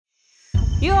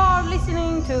You are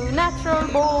listening to Natural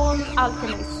Born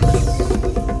Alchemist.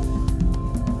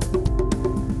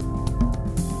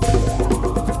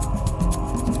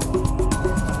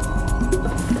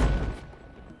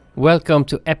 Welcome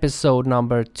to episode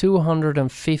number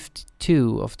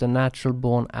 252 of the Natural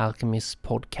Born Alchemist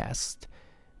podcast.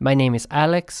 My name is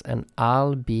Alex and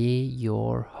I'll be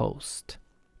your host.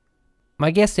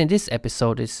 My guest in this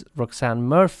episode is Roxanne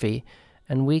Murphy,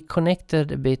 and we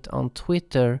connected a bit on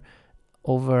Twitter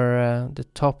over the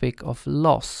topic of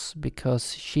loss,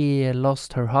 because she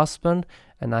lost her husband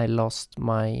and I lost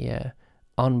my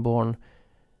unborn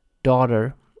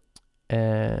daughter.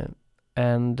 I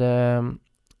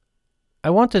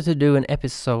wanted to do an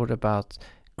episode about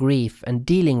grief and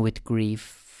dealing with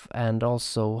grief, and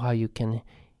also how you can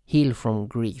heal from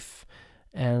grief.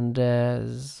 And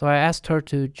so I asked her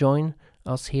to join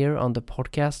us here on the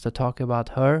podcast to talk about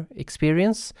her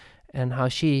experience and how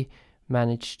she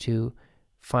managed to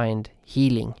find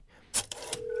healing.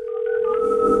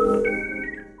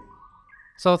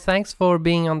 So thanks for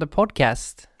being on the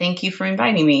podcast. Thank you for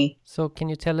inviting me. So can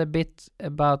you tell a bit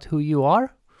about who you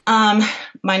are?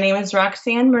 My name is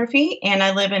Roxanne Murphy, and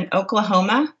I live in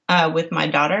Oklahoma with my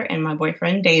daughter and my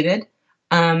boyfriend, David.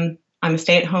 I'm a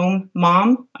stay-at-home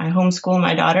mom. I homeschool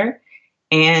my daughter,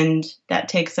 and that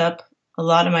takes up a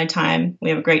lot of my time. We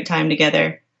have a great time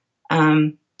together.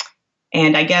 And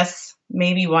I guess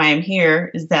maybe why I'm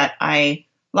here is that I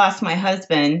lost my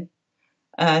husband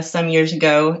some years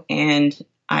ago, and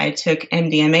I took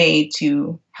MDMA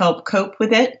to help cope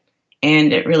with it,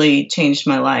 and it really changed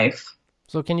my life.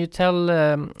 So can you tell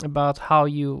about how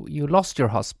you lost your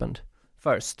husband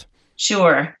first?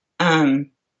 Sure.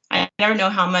 I don't know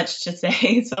how much to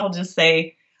say, so I'll just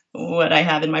say what I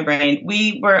have in my brain.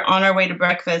 We were on our way to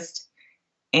breakfast,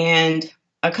 and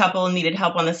a couple needed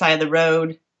help on the side of the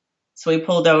road. So we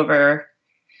pulled over,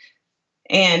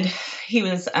 and he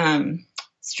was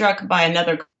struck by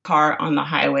another car on the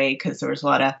highway because there was a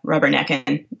lot of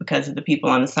rubbernecking because of the people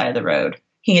on the side of the road.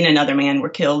 He and another man were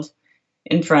killed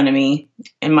in front of me,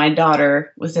 and my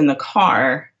daughter was in the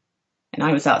car, and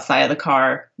I was outside of the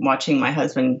car watching my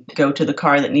husband go to the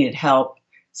car that needed help.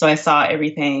 So I saw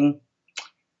everything,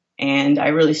 and I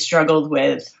really struggled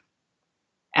with,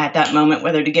 at that moment,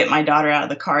 whether to get my daughter out of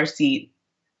the car seat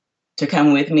to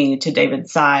come with me to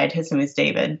David's side, his name is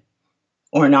David,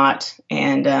 or not.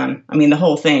 And the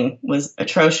whole thing was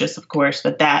atrocious, of course,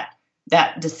 but that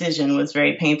decision was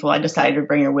very painful. I decided to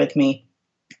bring her with me.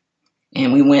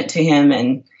 And we went to him,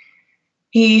 and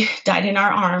he died in our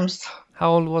arms.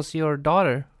 How old was your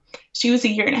daughter? She was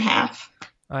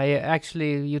 1.5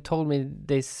 years. You told me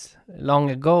this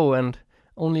long ago, and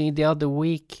only the other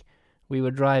week we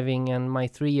were driving, and my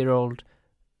 3-year-old,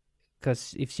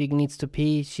 because if she needs to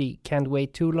pee, she can't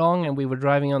wait too long, and we were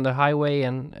driving on the highway,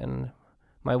 and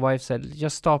my wife said,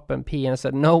 just stop and pee. And I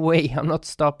said, no way, I'm not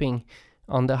stopping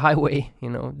on the highway,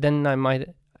 Then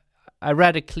I'd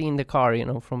rather clean the car,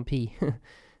 from pee.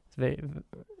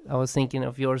 I was thinking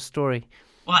of your story.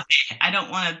 Well, I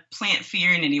don't want to plant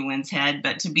fear in anyone's head,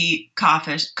 but to be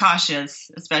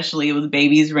cautious, especially with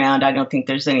babies around, I don't think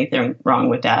there's anything wrong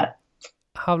with that.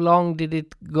 How long did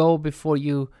it go before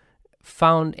you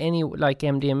found any, like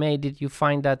MDMA? Did you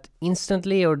find that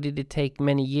instantly, or did it take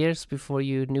many years before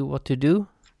you knew what to do?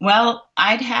 Well,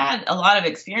 I'd had a lot of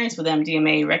experience with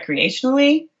MDMA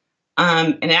recreationally.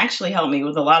 And it actually helped me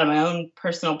with a lot of my own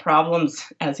personal problems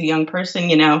as a young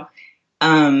person.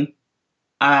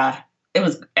 It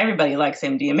was, everybody likes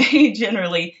MDMA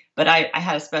generally, but I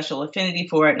had a special affinity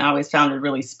for it, and I always found it a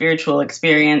really spiritual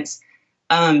experience.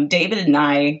 David and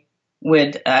I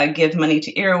would give money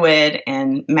to Erowid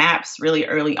and MAPS really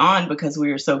early on because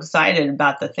we were so excited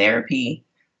about the therapy.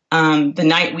 The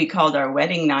night we called our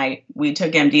wedding night, we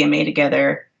took MDMA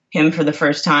together, him for the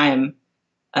first time,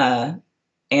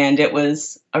 and it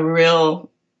was a real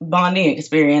bonding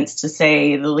experience, to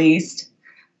say the least.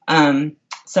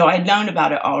 So I'd known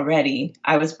about it already.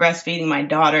 I was breastfeeding my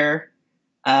daughter,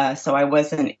 so I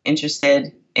wasn't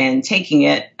interested in taking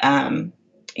it,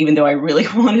 even though I really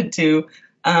wanted to.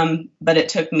 But it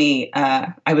took me,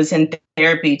 I was in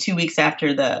therapy 2 weeks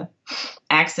after the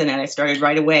accident. I started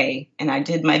right away, and I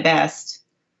did my best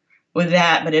with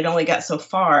that, but it only got so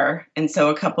far. And so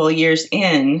a couple of years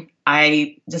in,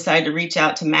 I decided to reach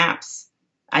out to MAPS.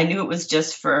 I knew it was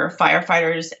just for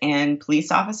firefighters and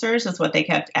police officers, is what they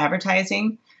kept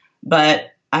advertising.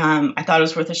 But I thought it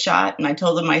was worth a shot, and I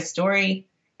told them my story,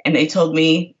 and they told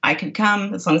me I could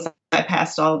come as long as I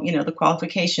passed all, the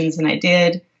qualifications, and I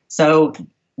did. So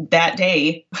that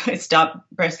day, I stopped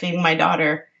breastfeeding my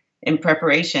daughter in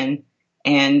preparation,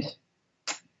 and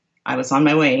I was on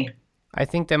my way. I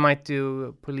think they might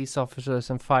do police officers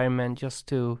and firemen just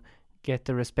to get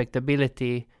the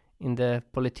respectability in the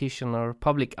politician or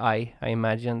public eye. I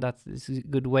imagine that's a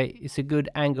good way. It's a good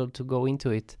angle to go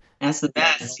into it. That's the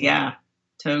best. Yeah,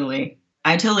 totally.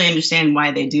 I totally understand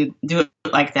why they do it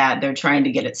like that. They're trying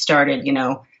to get it started,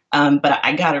 But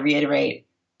I got to reiterate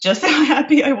just how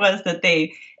happy I was that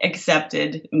they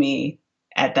accepted me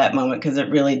at that moment, because it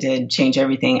really did change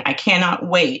everything. I cannot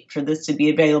wait for this to be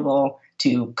available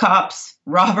to cops,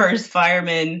 robbers,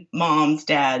 firemen, moms,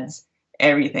 dads,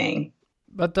 everything.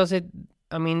 But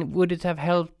would it have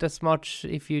helped as much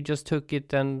if you just took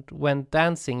it and went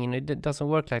dancing? It doesn't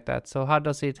work like that. So how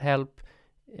does it help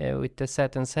with the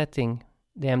set and setting,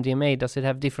 the MDMA? Does it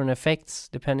have different effects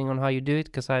depending on how you do it?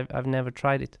 Because I've never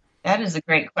tried it. That is a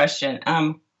great question.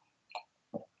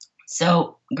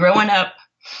 So growing up,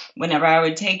 whenever I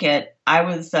would take it, I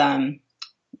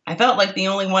felt like the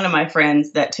only one of my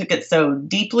friends that took it so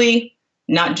deeply,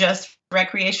 not just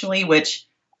recreationally, which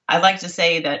I like to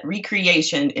say that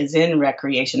recreation is in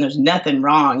recreation. There's nothing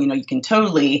wrong. You can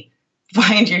totally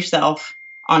find yourself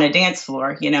on a dance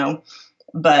floor,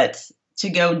 but to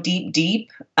go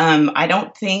deep, I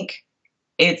don't think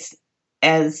it's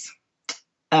as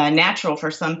natural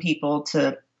for some people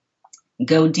to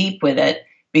go deep with it,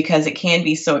 because it can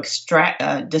be so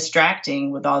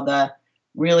distracting with all the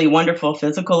really wonderful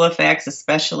physical effects,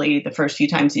 especially the first few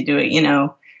times you do it.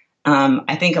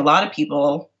 I think a lot of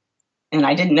people, and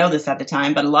I didn't know this at the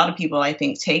time, but a lot of people, I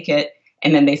think, take it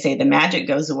and then they say the magic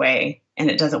goes away and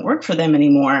it doesn't work for them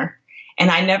anymore. And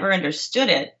I never understood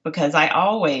it, because I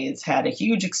always had a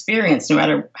huge experience no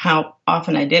matter how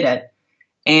often I did it.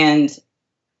 And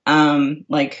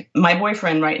like my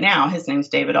boyfriend right now, his name's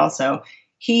David also,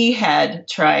 he had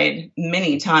tried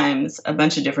many times a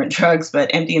bunch of different drugs,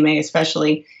 but MDMA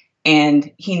especially,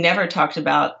 and he never talked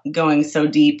about going so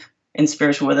deep and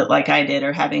spiritual with it like I did,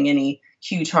 or having any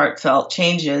huge heartfelt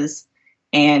changes.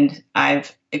 And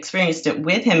I've experienced it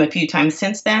with him a few times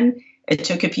since then. It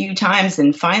took a few times,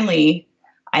 and finally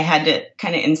I had to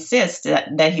kind of insist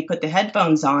that he put the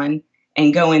headphones on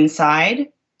and go inside,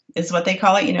 is what they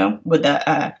call it, with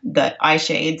the eye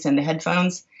shades and the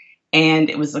headphones. And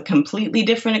it was a completely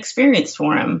different experience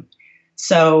for him.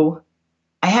 So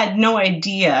I had no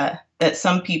idea that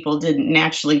some people didn't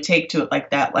naturally take to it like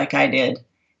that, like I did.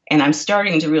 And I'm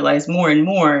starting to realize more and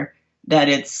more that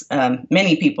it's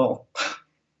many people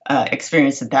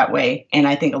experience it that way. And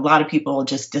I think a lot of people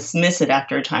just dismiss it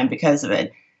after a time because of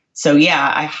it. So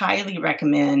yeah, I highly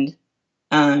recommend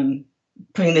putting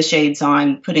the shades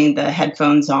on, putting the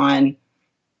headphones on,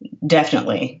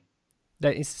 definitely.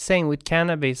 That is the same with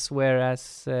cannabis,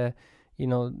 whereas,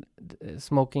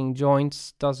 smoking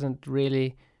joints doesn't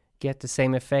really get the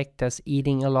same effect as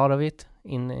eating a lot of it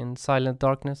in silent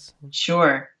darkness.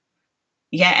 Sure.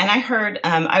 Yeah, and I heard,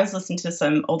 I was listening to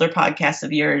some older podcasts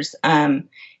of yours, and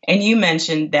you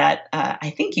mentioned that, I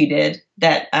think you did,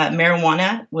 that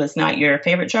marijuana was not your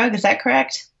favorite drug. Is that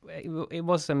correct? It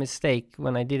was a mistake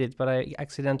when I did it, but I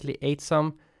accidentally ate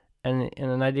some,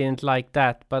 and I didn't like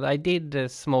that. But I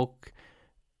did smoke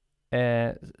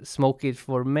it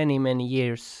for many, many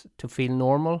years to feel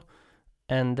normal.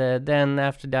 And then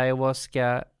after the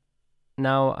ayahuasca,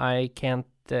 now I can't,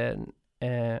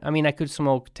 I could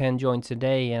smoke 10 joints a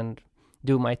day and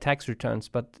do my tax returns,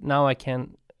 but now I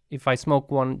can, if I smoke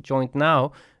one joint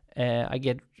now, I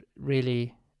get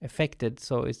really affected.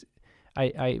 So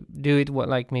I do it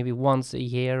like maybe once a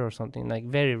year or something, like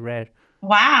very rare.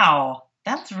 Wow,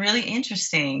 that's really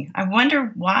interesting. I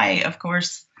wonder why, of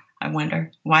course. I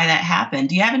wonder why that happened.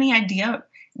 Do you have any idea?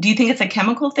 Do you think it's a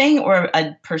chemical thing or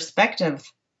a perspective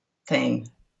thing?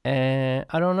 I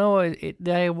don't know. The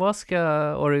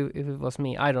ayahuasca, or if it was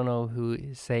me, I don't know who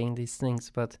is saying these things,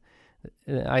 but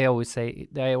I always say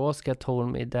the ayahuasca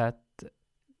told me that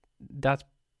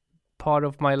part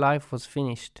of my life was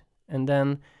finished. And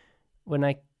then when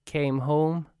I came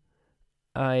home,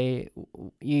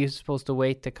 you're supposed to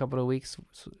wait a couple of weeks,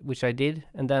 which I did,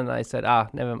 and then I said,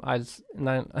 never mind.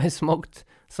 I smoked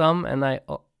some, and I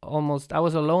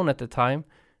was alone at the time,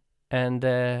 and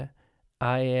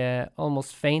I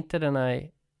almost fainted, and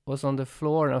I was on the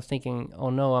floor, and I was thinking, oh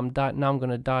no, now I'm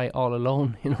gonna die all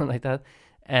alone, like that,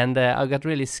 and I got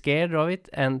really scared of it.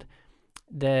 And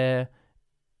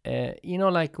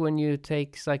like when you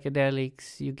take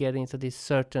psychedelics, you get into this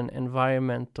certain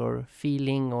environment or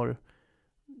feeling, or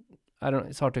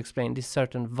it's hard to explain, this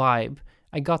certain vibe.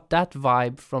 I got that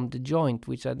vibe from the joint,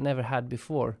 which I'd never had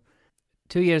before.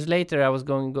 2 years later, I was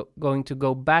going to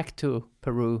go back to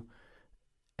Peru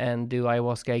and do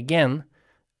ayahuasca again.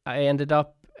 I ended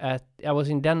up I was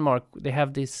in Denmark. They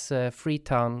have this free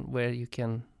town where you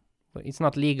can it's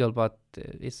not legal, but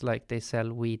it's like they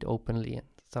sell weed openly and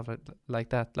stuff like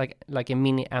that, like a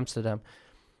mini Amsterdam.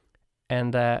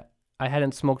 And I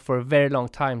hadn't smoked for a very long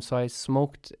time, so I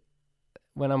smoked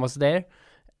when I was there,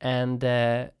 and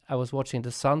I was watching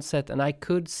the sunset, and I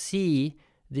could see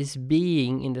this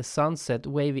being in the sunset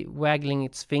waggling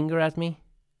its finger at me,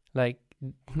 like,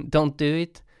 don't do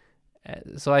it.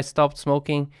 So I stopped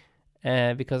smoking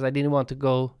because I didn't want to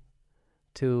go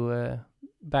to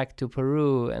back to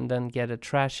Peru and then get a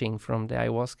trashing from the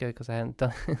ayahuasca, because I hadn't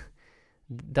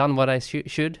done what I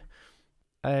should.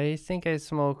 I think I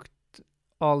smoked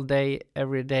all day,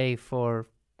 every day for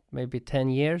maybe 10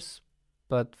 years.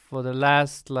 But for the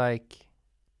last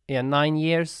 9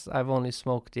 years, I've only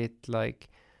smoked it like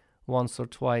once or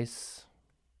twice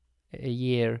a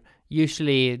year.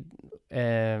 Usually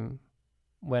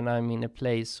when I'm in a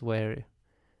place when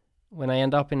I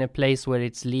end up in a place where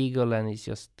it's legal and it's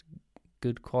just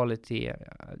good quality.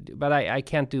 But I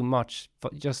can't do much,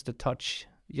 just a touch.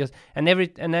 I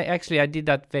did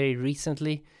that very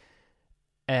recently.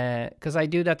 Because I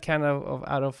do that kind of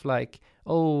out of like,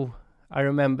 oh, I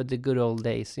remember the good old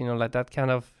days, like that kind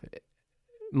of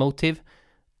motive.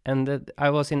 And I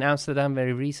was in Amsterdam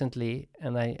very recently,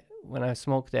 and when I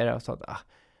smoked there, I thought,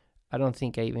 I don't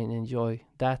think I even enjoy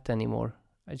that anymore.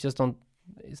 I just don't.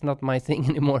 It's not my thing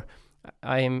anymore.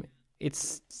 It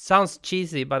sounds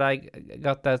cheesy, but I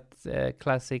got that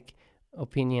classic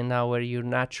opinion now where you're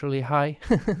naturally high.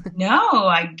 No,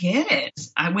 I get it.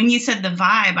 When you said the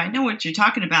vibe, I know what you're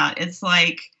talking about. It's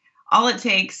like all it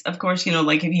takes, of course,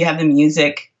 like if you have the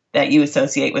music that you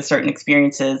associate with certain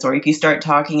experiences, or if you start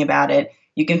talking about it,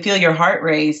 you can feel your heart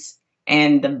race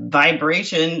and the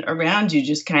vibration around you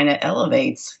just kind of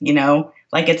elevates,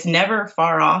 like it's never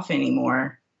far off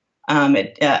anymore. I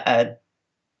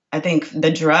think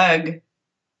the drug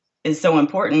is so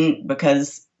important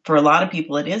because for a lot of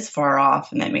people, it is far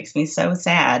off, and that makes me so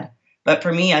sad. But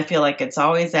for me, I feel like it's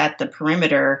always at the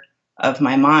perimeter of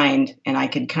my mind, and I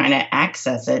could kind of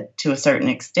access it to a certain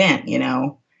extent,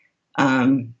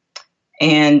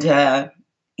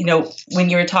 when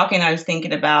you were talking, I was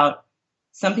thinking about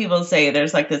some people say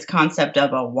there's like this concept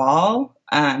of a wall.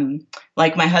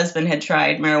 Like my husband had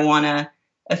tried marijuana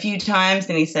a few times,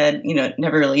 and he said, it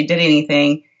never really did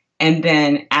anything. And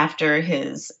then after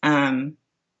his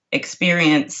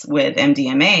experience with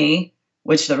MDMA,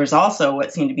 which there was also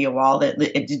what seemed to be a wall that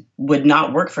it would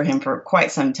not work for him for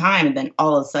quite some time. And then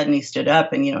all of a sudden he stood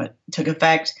up and, it took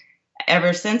effect.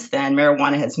 Ever since then,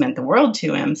 marijuana has meant the world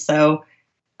to him. So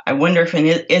I wonder if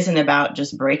it isn't about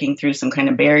just breaking through some kind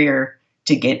of barrier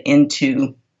to get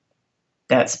into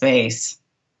that space.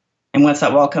 And once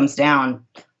that wall comes down,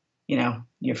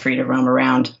 you're free to roam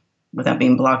around without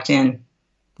being blocked in.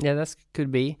 Yeah, that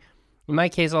could be. In my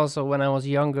case also, when I was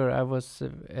younger, I was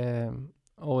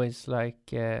always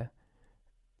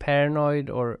paranoid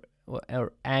or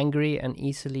angry and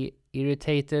easily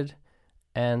irritated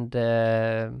and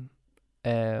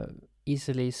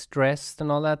easily stressed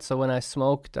and all that. So when I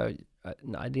smoked, I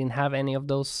didn't have any of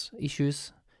those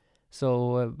issues.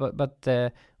 So, but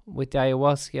with the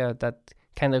ayahuasca, that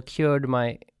kind of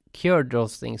cured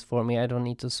those things for me. I don't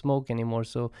need to smoke anymore.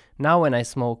 So now when I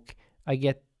smoke, I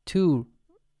get too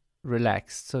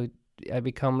relaxed, so I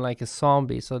become like a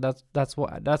zombie. So that's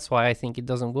why I think it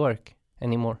doesn't work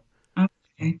anymore.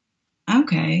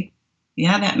 Okay,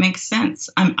 yeah, that makes sense.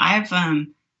 I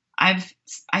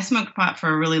smoked pot for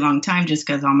a really long time just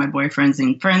because all my boyfriends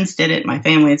and friends did it, my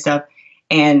family and stuff,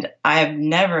 and I've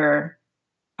never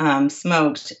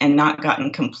smoked and not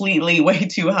gotten completely way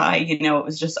too high. It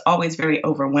was just always very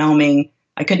overwhelming.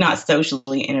 I could not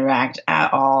socially interact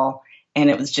at all. And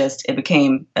it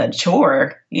became a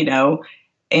chore,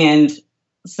 and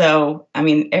so,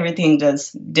 everything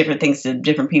does different things to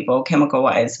different people chemical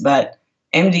wise, but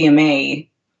MDMA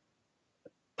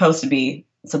supposed to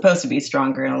be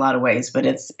stronger in a lot of ways, but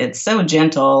it's so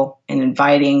gentle and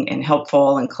inviting and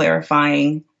helpful and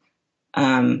clarifying.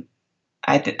 I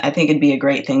think it'd be a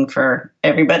great thing for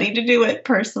everybody to do it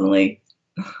personally.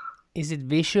 Is it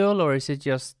visual or is it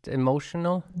just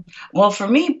emotional? Well, for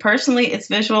me personally, it's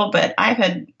visual, but I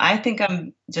think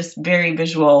I'm just very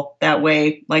visual that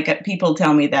way. Like people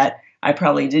tell me that I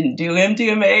probably didn't do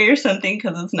MDMA or something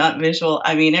because it's not visual.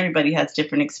 Everybody has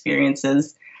different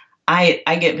experiences. I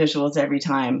get visuals every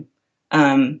time.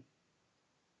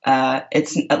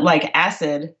 It's like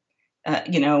acid,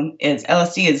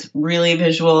 LSD is really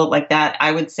visual like that.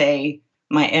 I would say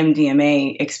my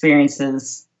MDMA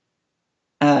experiences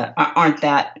aren't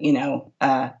that,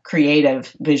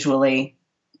 creative visually,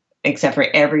 except for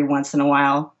every once in a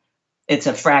while. It's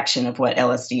a fraction of what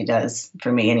LSD does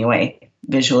for me anyway,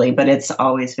 visually, but it's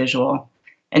always visual.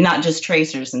 and not just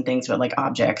tracers and things, but like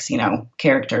objects,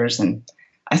 characters. And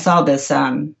I saw this,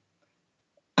 I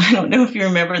don't know if you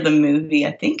remember the movie.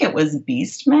 I think it was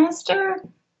Beastmaster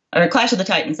or Clash of the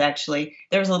Titans, actually.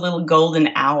 There was a little golden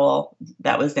owl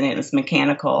that was in it. It was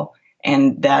mechanical.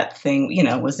 And that thing,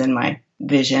 was in my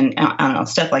vision. I don't know,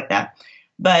 stuff like that.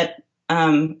 But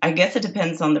I guess it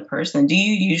depends on the person. Do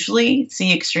you usually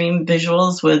see extreme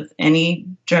visuals with any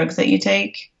drugs that you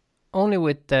take? Only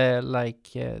with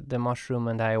the mushroom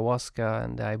and the ayahuasca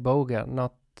and the iboga,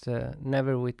 not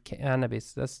never with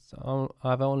cannabis.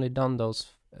 I've only done those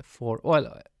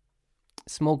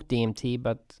smoked DMT,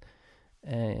 but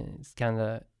it's kind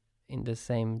of in the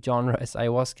same genre as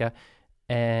ayahuasca.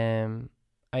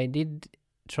 I did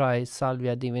try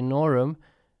Salvia divinorum,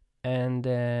 and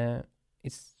it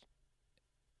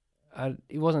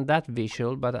wasn't that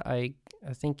visual, but I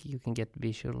think you can get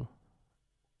visual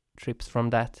trips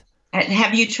from that.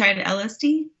 Have you tried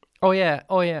LSD? Oh yeah.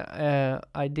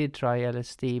 I did try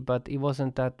LSD, but it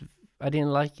wasn't that. I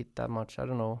didn't like it that much. I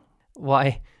don't know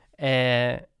why.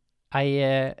 I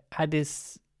had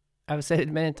this. I've said it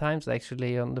many times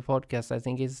actually on the podcast. I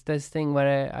think it's this thing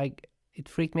where it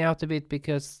freaked me out a bit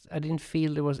because I didn't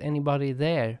feel there was anybody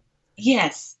there.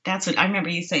 Yes, that's what I remember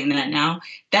you saying that now.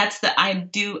 I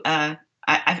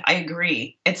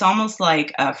agree. It's almost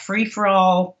like a free for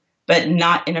all, but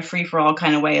not in a free for all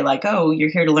kind of way. Like, oh, you're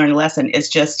here to learn a lesson. It's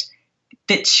just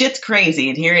that shit's crazy.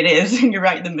 And here it is. And you're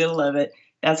right in the middle of it.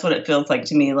 That's what it feels like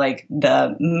to me. Like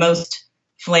the most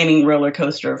flaming roller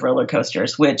coaster of roller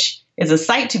coasters, which is a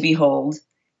sight to behold.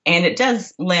 And it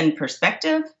does lend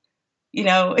perspective,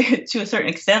 to a certain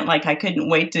extent. Like I couldn't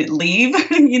wait to leave,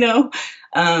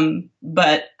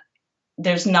 but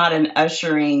there's not an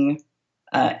ushering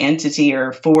entity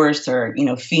or force or,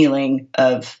 feeling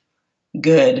of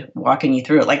good walking you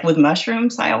through it. Like with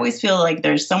mushrooms, I always feel like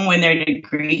there's someone there to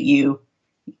greet you.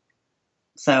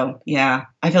 So, yeah,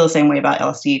 I feel the same way about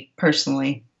LSD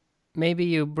personally. Maybe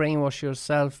you brainwash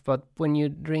yourself, but when you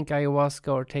drink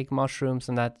ayahuasca or take mushrooms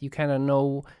and that, you kind of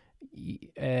know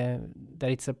that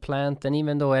it's a plant. And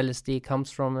even though LSD comes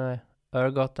from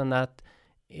ergot and that,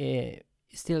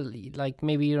 still, like,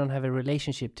 maybe you don't have a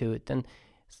relationship to it. And,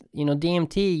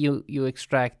 DMT you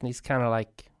extract, and it's kind of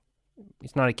like,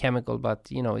 it's not a chemical, but,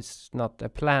 it's not a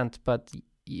plant, but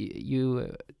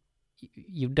you've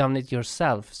done it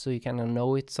yourself, so you kind of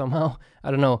know it somehow. I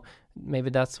don't know. Maybe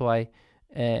that's why.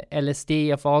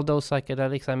 LSD, of all those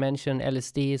psychedelics I mentioned,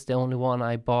 LSD is the only one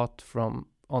I bought from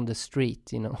on the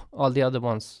street. All the other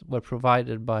ones were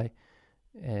provided by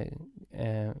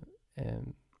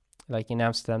like in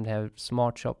Amsterdam they have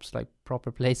smart shops, like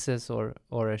proper places, or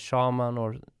a shaman,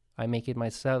 or I make it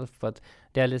myself. But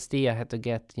the LSD I had to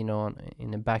get in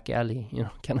a back alley,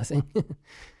 kind of thing.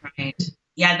 Right.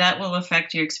 Yeah, that will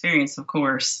affect your experience, of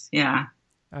course. Yeah.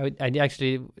 I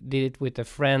actually did it with a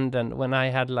friend, and when I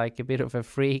had like a bit of a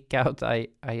freak out, I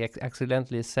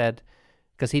accidentally said,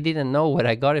 because he didn't know where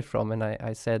I got it from, and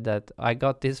I said that I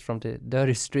got this from the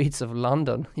dirty streets of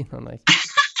London, like.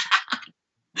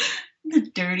 The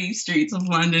dirty streets of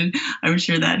London. I'm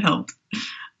sure that helped.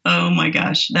 Oh my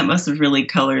gosh, that must have really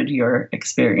colored your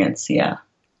experience. Yeah.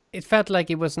 It felt like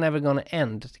it was never going to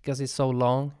end because it's so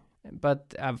long,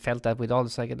 but I've felt that with all the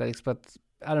psychedelics, but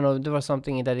I don't know, there was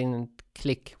something that didn't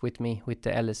click with me with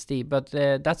the LSD, but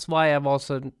that's why I've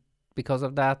also, because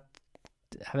of that,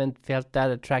 haven't felt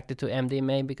that attracted to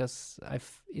MDMA, because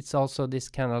it's also this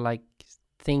kind of like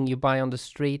thing you buy on the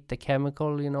street, the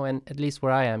chemical, and at least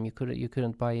where I am, you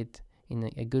couldn't buy it in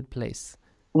a good place.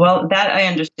 Well, that I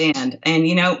understand. And,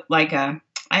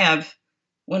 I have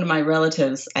one of my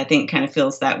relatives, I think, kind of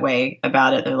feels that way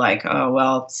about it. They're like, oh,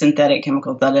 well, synthetic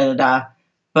chemical, da, da, da, da.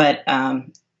 But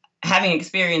having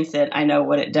experienced it, I know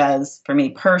what it does for me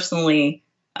personally.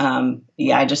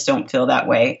 I just don't feel that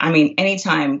way. I mean,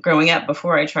 anytime growing up,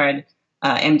 before I tried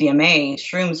MDMA,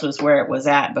 shrooms was where it was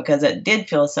at, because it did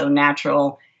feel so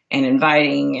natural and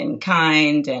inviting and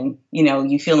kind. And,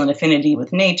 you feel an affinity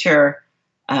with nature,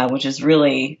 which is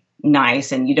really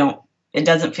nice. And it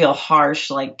doesn't feel harsh,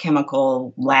 like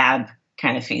chemical lab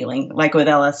kind of feeling. Like with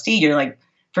LSD, you're like,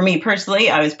 for me personally,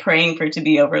 I was praying for it to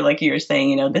be over. Like you were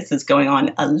saying, this is going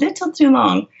on a little too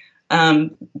long.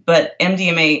 But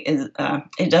MDMA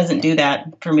it doesn't do that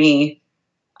for me.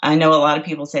 I know a lot of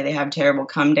people say they have terrible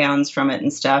come downs from it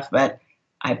and stuff, but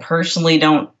I personally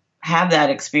don't have that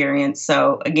experience.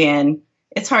 So again,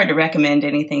 it's hard to recommend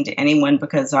anything to anyone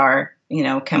because our,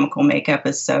 chemical makeup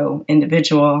is so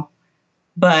individual.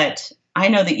 But I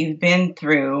know that you've been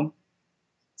through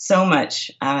so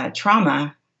much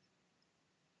trauma,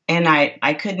 and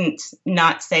I couldn't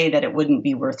not say that it wouldn't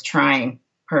be worth trying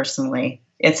personally.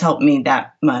 It's helped me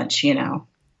that much,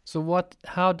 So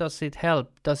how does it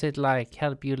help? Does it like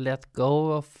help you let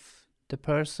go of the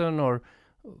person, or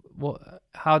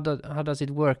how does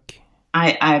it work?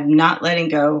 I'm not letting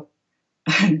go.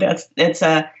 I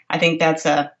think that's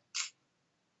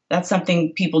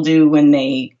something people do when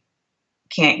they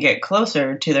can't get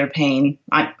closer to their pain.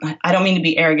 I don't mean to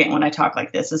be arrogant when I talk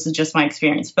like this. This is just my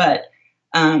experience, but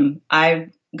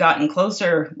I've gotten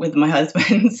closer with my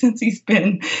husband since he's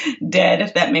been dead,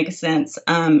 if that makes sense.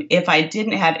 If I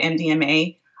didn't have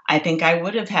MDMA, I think I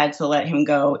would have had to let him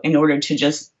go in order to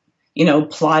just,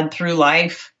 plod through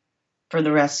life for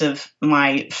the rest of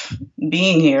my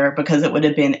being here, because it would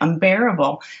have been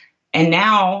unbearable. And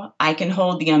now I can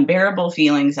hold the unbearable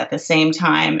feelings at the same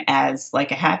time as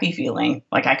like a happy feeling.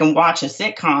 Like I can watch a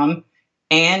sitcom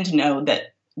and know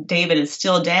that David is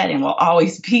still dead and will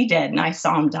always be dead, and I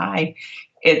saw him die.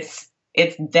 It's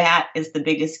that is the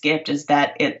biggest gift, is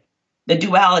that the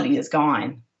duality is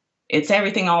gone. It's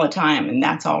everything all the time, and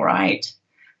that's all right.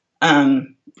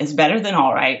 It's better than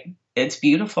all right. It's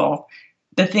beautiful.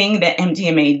 The thing that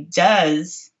MDMA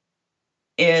does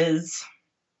is,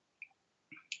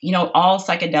 all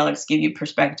psychedelics give you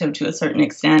perspective to a certain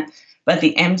extent, but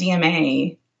the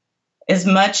MDMA, as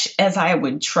much as I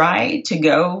would try to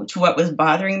go to what was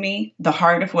bothering me, the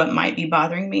heart of what might be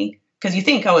bothering me, because you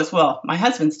think, my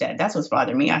husband's dead. That's what's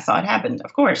bothering me. I saw it happen.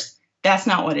 Of course, that's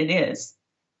not what it is.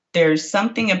 There's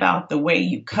something about the way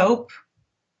you cope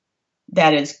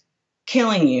that is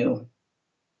killing you.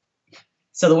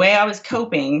 So the way I was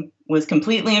coping was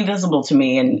completely invisible to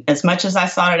me. And as much as I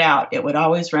sought it out, it would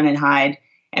always run and hide.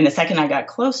 And the second I got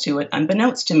close to it,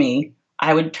 unbeknownst to me,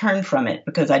 I would turn from it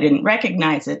because I didn't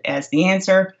recognize it as the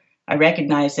answer. I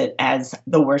recognized it as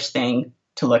the worst thing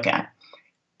to look at.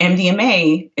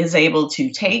 MDMA is able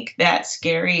to take that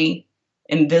scary,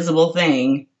 invisible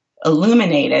thing,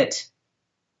 illuminate it,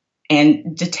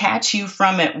 and detach you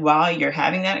from it while you're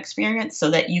having that experience,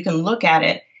 so that you can look at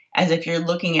it as if you're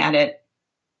looking at it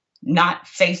not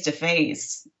face to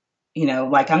face.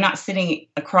 Like I'm not sitting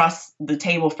across the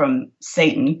table from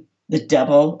Satan, the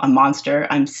devil, a monster.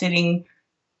 I'm sitting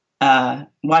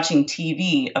watching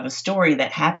TV of a story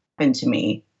that happened to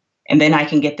me. And then I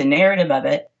can get the narrative of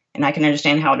it, and I can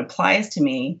understand how it applies to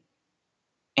me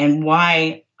and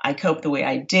why I coped the way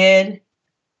I did.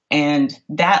 And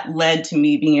that led to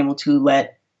me being able to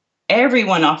let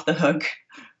everyone off the hook,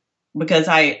 because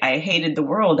I hated the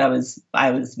world. I was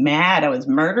mad. I was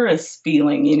murderous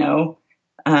feeling,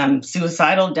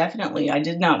 suicidal. Definitely. I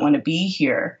did not want to be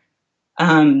here. The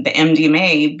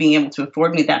MDMA being able to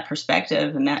afford me that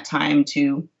perspective and that time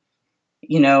to,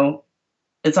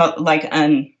 it's all like,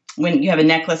 when you have a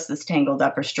necklace that's tangled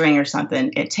up or string or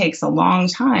something, it takes a long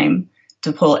time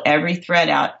to pull every thread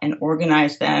out and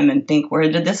organize them and think, where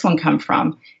did this one come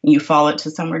from? And you follow it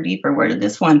to somewhere deeper. Where did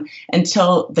this one?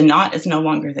 Until the knot is no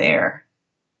longer there.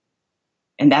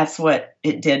 And that's what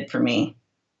it did for me.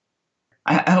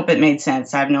 I hope it made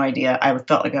sense. I have no idea. I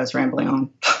felt like I was rambling on.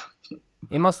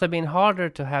 It must have been harder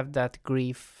to have that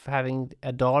grief having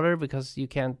a daughter, because you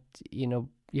can't, you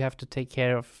have to take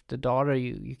care of the daughter.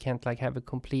 You can't like have a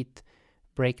complete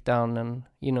breakdown, and,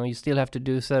 you still have to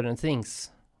do certain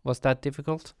things. Was that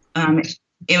difficult?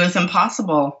 It was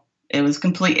impossible. It was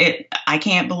complete. I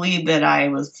can't believe that I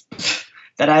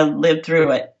lived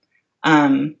through it.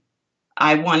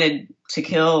 I wanted to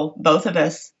kill both of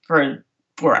us for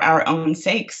our own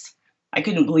sakes. I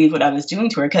couldn't believe what I was doing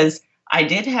to her, because I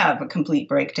did have a complete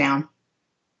breakdown,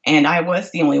 and I was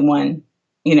the only one,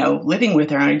 living with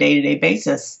her on a day-to-day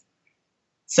basis.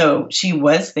 So she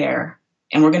was there,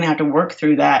 and we're going to have to work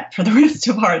through that for the rest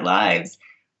of our lives.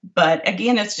 But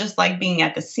again, it's just like being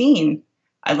at the scene.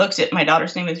 I looked at, my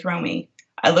daughter's name is Romy.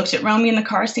 I looked at Romy in the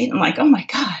car seat and I'm like, oh my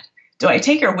God, do I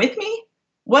take her with me?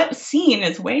 What scene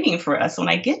is waiting for us when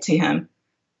I get to him?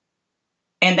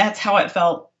 And that's how it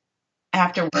felt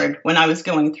afterward when I was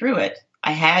going through it.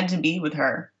 I had to be with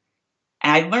her.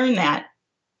 And I learned that,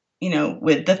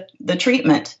 with the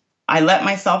treatment. I let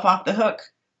myself off the hook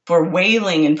for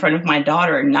wailing in front of my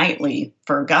daughter nightly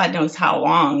for God knows how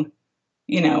long.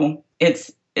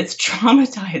 It's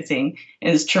traumatizing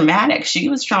and it's traumatic. She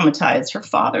was traumatized. Her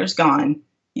father's gone.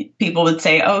 People would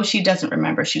say, oh, she doesn't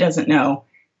remember. She doesn't know.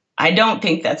 I don't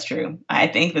think that's true. I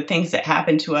think the things that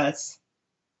happen to us,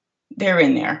 they're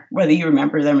in there, whether you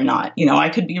remember them or not. I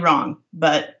could be wrong,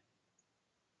 but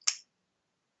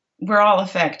we're all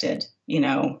affected,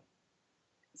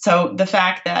 So the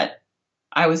fact that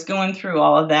I was going through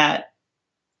all of that,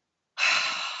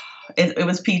 it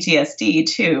was PTSD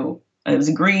too. It was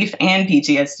grief and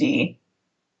PTSD.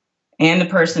 And the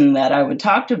person that I would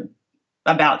talk to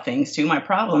about things to, my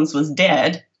problems, was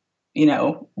dead.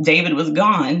 David was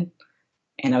gone.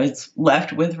 and I was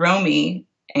left with Romy.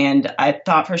 And I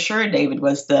thought for sure David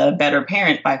was the better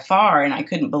parent by far, and I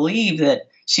couldn't believe that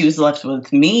she was left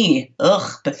with me.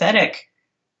 Ugh, pathetic.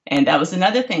 And that was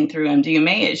another thing through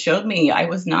MDMA. It showed me I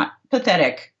was not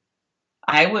pathetic.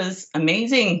 I was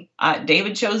amazing.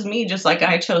 David chose me just like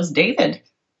I chose David.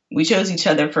 We chose each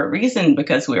other for a reason,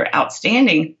 because we were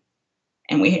outstanding.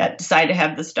 And we had decided to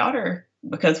have this daughter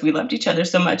because we loved each other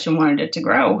so much and wanted it to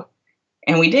grow.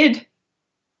 And we did.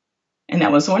 And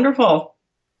that was wonderful.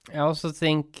 I also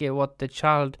think what the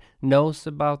child knows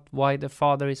about why the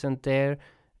father isn't there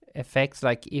affects,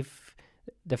 like if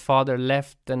the father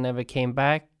left and never came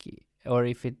back, or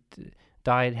if it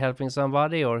died helping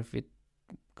somebody, or if it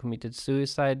committed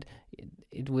suicide,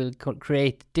 it will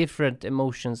create different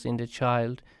emotions in the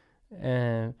child.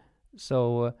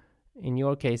 So in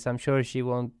your case, I'm sure she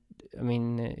won't,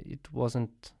 it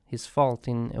wasn't his fault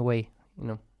in a way,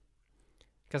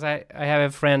 because I have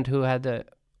a friend who had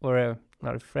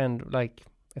not a friend, like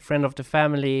a friend of the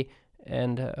family,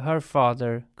 and her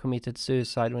father committed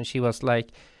suicide when she was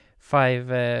like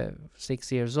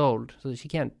 5-6 years old. So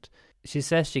she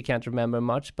says she can't remember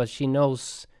much, but she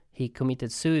knows he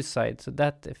committed suicide. So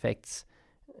that affects,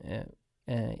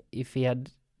 if he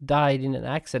had died in an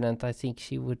accident, I think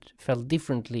she would felt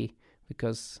differently,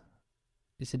 because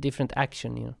it's a different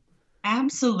action,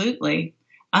 Absolutely.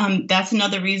 That's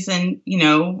another reason,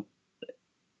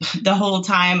 the whole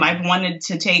time I've wanted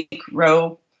to take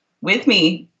Ro with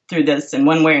me through this in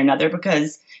one way or another,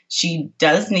 because she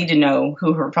does need to know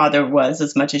who her father was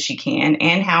as much as she can,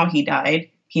 and how he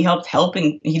died. He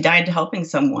died helping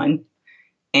someone.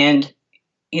 And,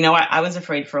 I was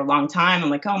afraid for a long time.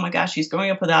 I'm like, oh my gosh, she's growing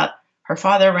up without her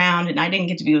father around, and I didn't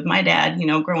get to be with my dad,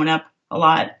 growing up a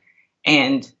lot.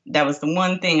 And that was the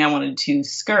one thing I wanted to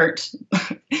skirt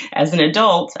as an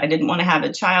adult. I didn't want to have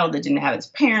a child that didn't have its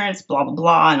parents, blah, blah,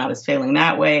 blah. And I was failing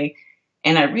that way.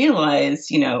 And I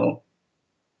realized,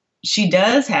 she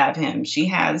does have him. She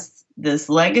has this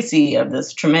legacy of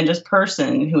this tremendous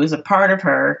person who is a part of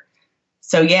her.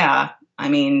 So, yeah,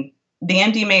 the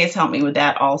MDMA has helped me with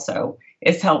that also.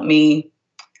 It's helped me,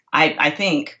 I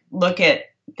think, look at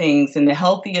things in the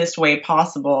healthiest way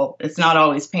possible. It's not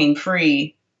always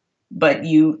pain-free, but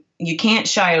you can't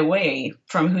shy away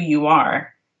from who you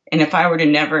are. And if I were to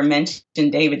never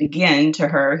mention David again to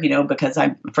her, because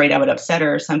I'm afraid I would upset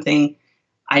her or something,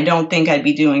 I don't think I'd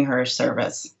be doing her a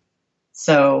service.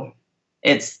 So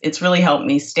it's really helped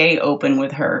me stay open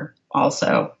with her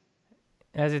also.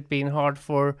 Has it been hard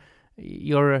for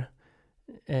your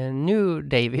new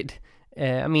David?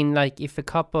 If a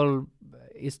couple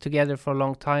is together for a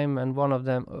long time and one of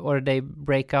them, or they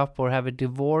break up or have a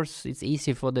divorce, it's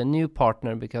easy for the new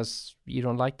partner because you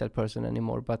don't like that person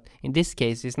anymore. But in this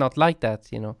case, it's not like that,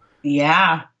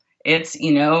 Yeah, it's,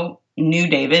 new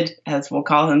David, as we'll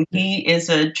call him. He is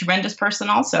a tremendous person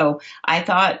also. I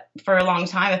thought for a long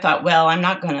time, well, I'm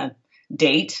not going to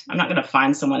date. I'm not going to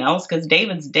find someone else because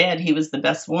David's dead. He was the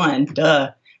best one.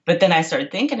 Duh. But then I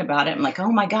started thinking about it. I'm like,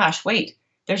 oh my gosh, wait.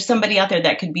 There's somebody out there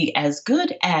that could be as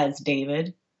good as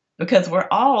David, because we're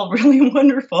all really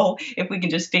wonderful if we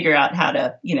can just figure out how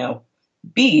to,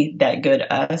 be that good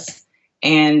us.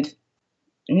 And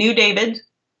new David,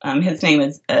 his name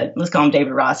is, let's call him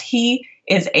David Ross. He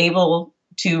is able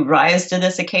to rise to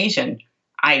this occasion.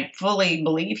 I fully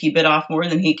believe he bit off more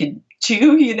than he could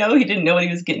chew. He didn't know what he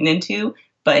was getting into,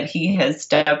 but he has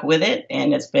stuck with it,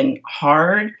 and it's been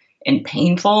hard and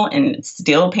painful, and it's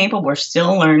still painful. We're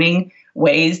still learning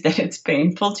ways that it's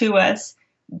painful to us.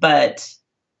 But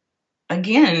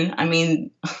again,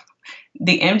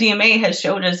 the MDMA has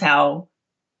showed us how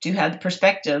to have the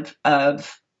perspective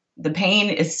of the pain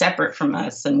is separate from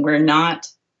us, and we're not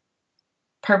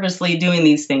purposely doing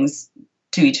these things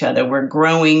to each other. We're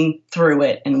growing through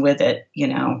it and with it,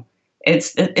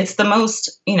 It's the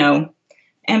most,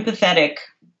 empathetic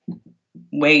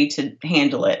way to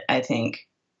handle it, I think.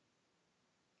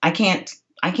 I can't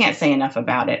say enough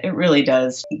about it. It really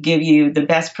does give you the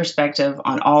best perspective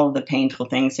on all of the painful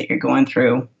things that you're going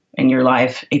through in your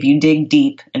life. If you dig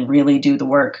deep and really do the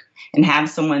work and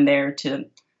have someone there to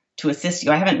assist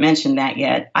you. I haven't mentioned that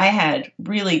yet. I had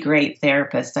really great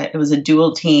therapists. It was a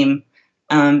dual team,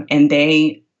 and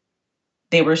they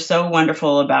were so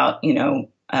wonderful about,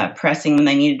 pressing when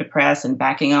they needed to press and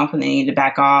backing off when they needed to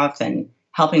back off, and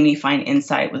helping me find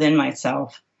insight within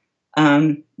myself.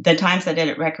 The times I did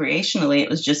it recreationally, it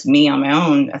was just me on my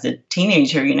own. As a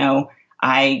teenager,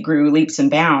 I grew leaps and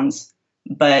bounds.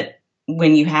 But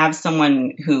when you have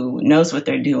someone who knows what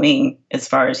they're doing, as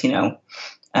far as,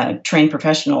 trained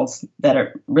professionals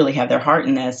that really have their heart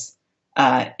in this,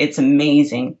 it's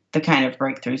amazing the kind of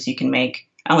breakthroughs you can make.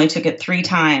 I only took it 3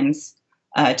 times,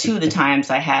 Two of the times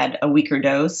I had a weaker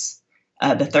dose.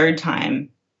 The third time,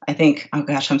 I think, oh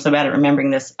gosh, I'm so bad at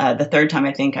remembering this. The third time,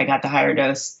 I think I got the higher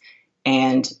dose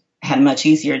and had a much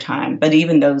easier time. But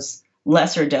even those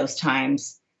lesser dose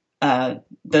times,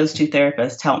 those two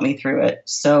therapists helped me through it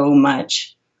so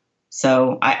much.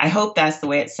 So I hope that's the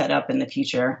way it's set up in the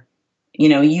future. You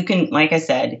know, you can, like I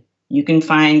said, you can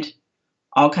find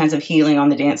all kinds of healing on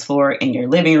the dance floor, in your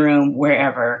living room,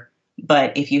 wherever.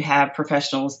 But if you have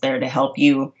professionals there to help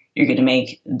you, you're going to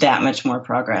make that much more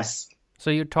progress. So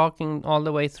you're talking all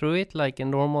the way through it, like a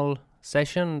normal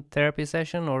session, therapy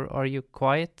session, or are you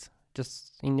quiet,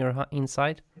 just in your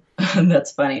inside?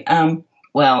 That's funny.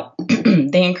 Well,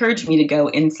 they encouraged me to go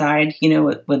inside, you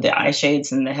know, with the eye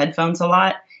shades and the headphones a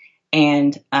lot.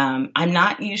 And I'm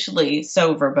not usually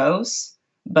so verbose,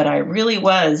 but I really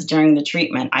was during the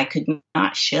treatment. I could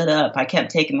not shut up. I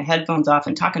kept taking the headphones off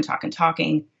and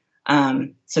talking.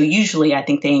 So usually I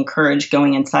think they encourage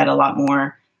going inside a lot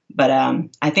more. But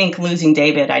I think losing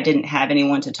David, I didn't have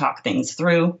anyone to talk things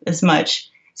through as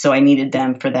much. So I needed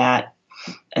them for that.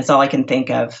 That's all I can think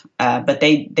of. But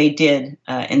they did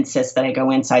insist that I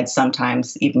go inside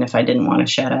sometimes, even if I didn't want to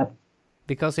shut up.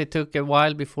 Because it took a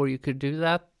while before you could do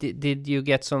that. Did you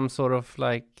get some sort of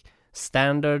like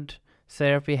standard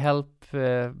therapy help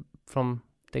from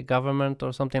the government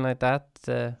or something like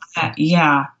that?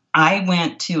 Yeah. I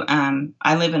went to,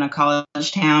 I live in a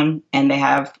college town, and they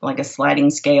have like a sliding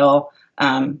scale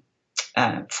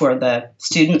for the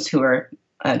students who are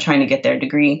trying to get their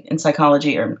degree in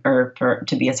psychology or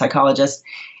to be a psychologist.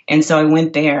 And so I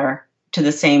went there to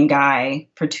the same guy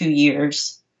for 2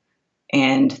 years,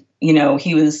 and, you know,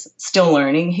 he was still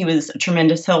learning. He was a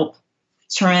tremendous help,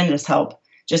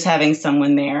 just having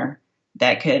someone there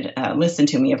that could listen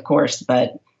to me, of course,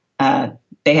 but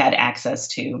they had access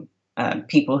to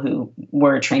people who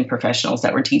were trained professionals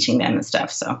that were teaching them and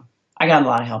stuff. So I got a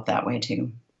lot of help that way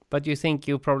too. But you think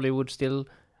you probably would still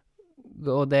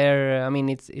go there? I mean,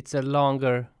 it's a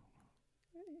longer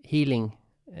healing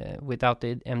without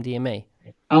the MDMA.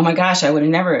 Oh my gosh,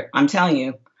 I'm telling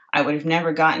you, I would have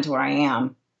never gotten to where I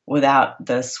am without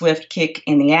the swift kick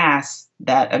in the ass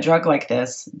that a drug like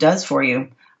this does for you.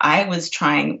 I was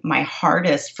trying my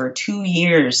hardest for 2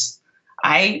 years.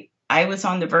 I was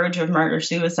on the verge of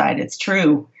murder-suicide. It's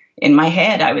true. In my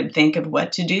head, I would think of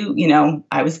what to do. You know,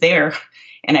 I was there,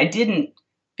 and I didn't,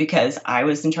 because I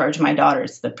was in charge of my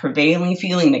daughters. The prevailing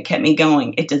feeling that kept me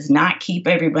going. It does not keep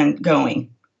everyone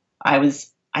going. I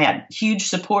had huge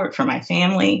support from my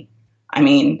family. I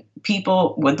mean,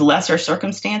 people with lesser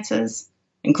circumstances,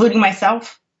 including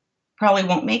myself, probably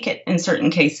won't make it in certain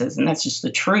cases, and that's just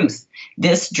the truth.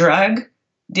 This drug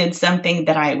did something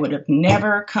that I would have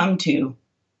never come to,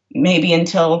 maybe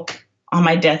until on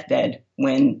my deathbed,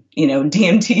 when, you know,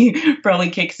 DMT probably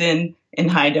kicks in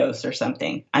high dose or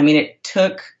something. I mean, it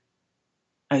took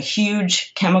a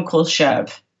huge chemical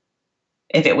shove.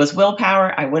 If it was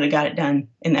willpower, I would have got it done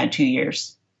in that 2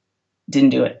 years. Didn't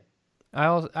do it.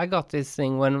 I got this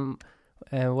thing when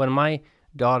my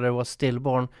daughter was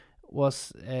stillborn,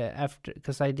 was after,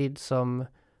 because I did some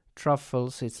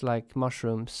truffles, it's like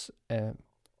mushrooms, a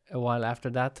while after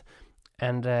that.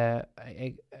 And I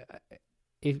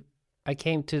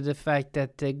came to the fact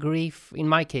that the grief, in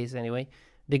my case anyway,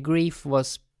 the grief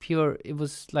was pure. It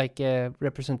was like a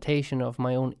representation of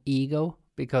my own ego,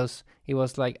 because it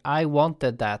was like I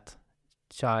wanted that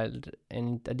child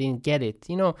and I didn't get it.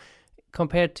 You know,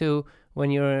 compared to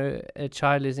when a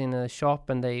child is in a shop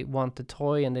and they want a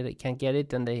toy and they can't get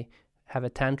it and they have a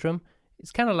tantrum.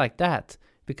 It's kind of like that,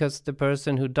 because the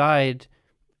person who died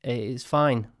is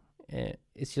fine.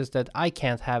 It's just that I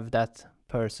can't have that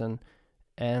person,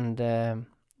 and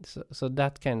so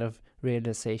that kind of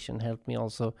realization helped me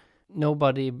also.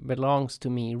 Nobody belongs to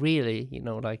me, really, you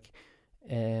know, like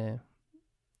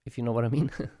if you know what I mean.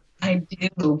 I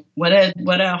do. What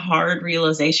a hard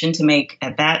realization to make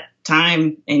at that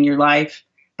time in your life,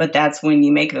 but that's when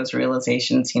you make those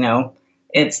realizations. You know,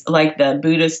 it's like the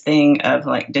Buddhist thing of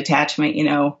like detachment. You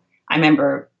know, I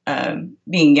remember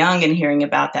being young and hearing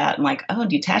about that and like, oh,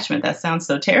 detachment, that sounds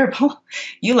so terrible.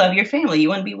 You love your family. You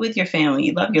want to be with your family.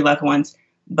 You love your loved ones.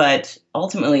 But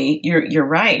ultimately, you're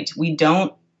right. We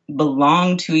don't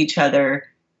belong to each other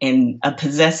in a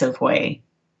possessive way.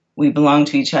 We belong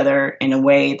to each other in a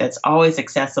way that's always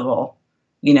accessible.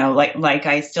 You know, like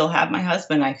I still have my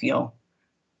husband, I feel.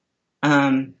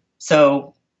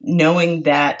 So knowing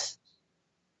that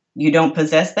you don't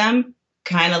possess them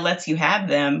kind of lets you have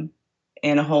them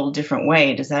in a whole different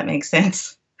way. Does that make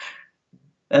sense?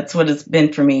 That's what it's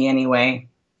been for me anyway.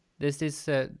 There's this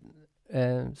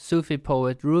Sufi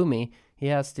poet, Rumi. He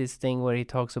has this thing where he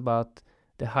talks about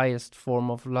the highest form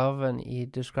of love, and he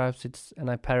describes it, and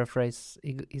I paraphrase,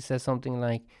 he says something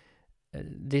like,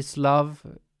 this love,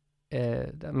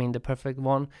 I mean the perfect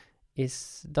one,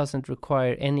 doesn't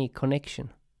require any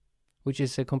connection, which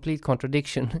is a complete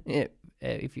contradiction.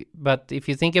 But if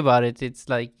you think about it, it's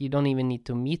like you don't even need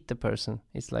to meet the person.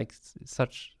 It's like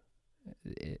such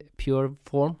pure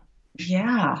form.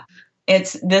 Yeah.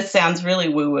 This sounds really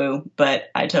woo-woo,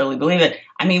 but I totally believe it.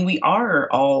 I mean, we are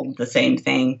all the same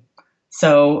thing.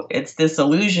 So it's this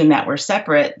illusion that we're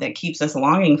separate that keeps us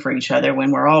longing for each other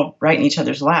when we're all right in each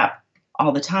other's lap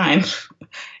all the time,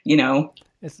 you know.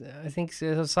 I think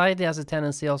society has a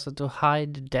tendency also to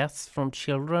hide deaths from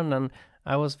children, and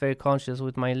I was very conscious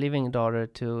with my living daughter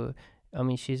I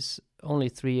mean, she's only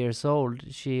 3 years old.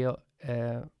 She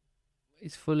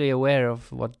is fully aware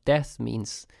of what death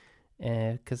means,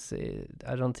 because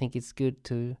I don't think it's good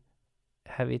to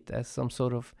have it as some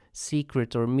sort of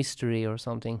secret or mystery or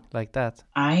something like that.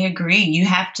 I agree. You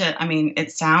have to, I mean,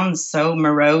 it sounds so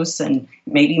morose and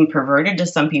maybe even perverted to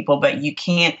some people, but you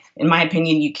can't, in my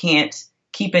opinion, you can't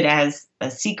keep it as a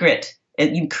secret.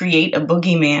 You create a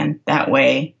boogeyman that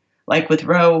way. Like with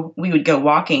Ro, we would go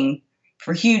walking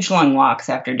for huge long walks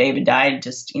after David died,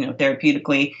 just,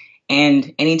 therapeutically.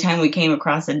 And anytime we came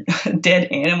across a dead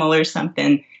animal or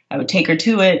something, I would take her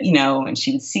to it, and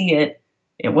she would see it.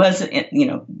 It was,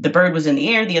 the bird was in the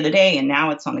air the other day, and now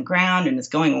it's on the ground and it's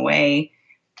going away.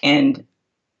 And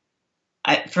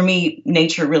for me,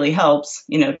 nature really helps,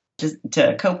 just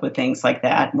to cope with things like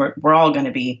that. We're all going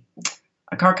to be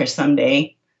a carcass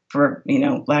someday, for,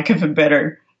 lack of a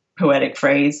better poetic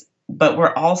phrase. But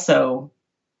we're also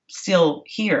still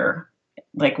here,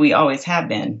 like we always have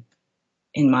been,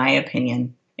 in my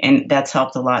opinion. And that's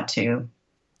helped a lot too.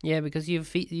 Yeah, because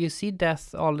you see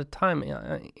death all the time.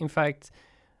 In fact,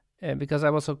 because I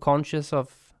was so conscious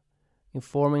of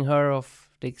informing her of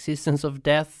the existence of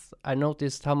death, I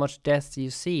noticed how much death you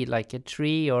see, like a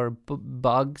tree or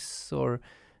bugs. Or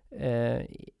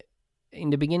in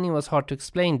the beginning, it was hard to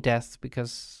explain death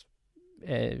because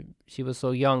she was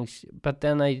so young. But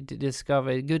then I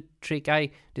discovered a good trick. I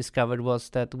discovered was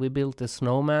that we built a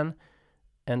snowman,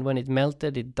 and when it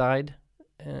melted, it died,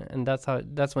 and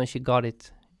that's when she got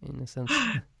it, in a sense.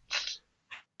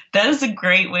 That is a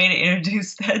great way to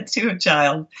introduce that to a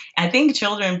child. I think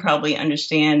children probably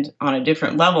understand on a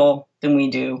different level than we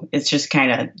do. It's just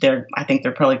kind of, I think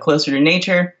they're probably closer to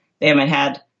nature. They haven't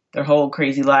had their whole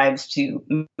crazy lives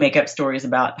to make up stories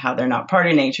about how they're not part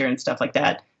of nature and stuff like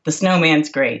that. The snowman's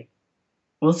great.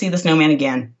 We'll see the snowman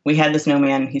again. We had the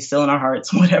snowman. He's still in our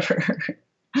hearts, whatever.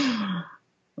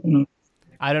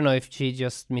 I don't know if she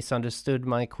just misunderstood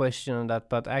my question on that,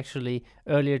 but actually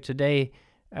earlier today,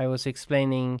 I was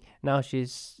explaining, now she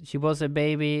was a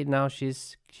baby, now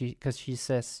because she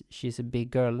says she's a big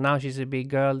girl. Now she's a big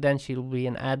girl, then she'll be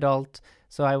an adult.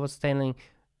 So I was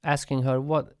asking her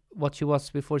what she was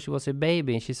before she was a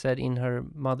baby. And she said in her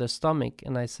mother's stomach.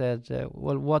 And I said,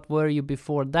 well, what were you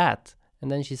before that? And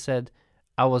then she said,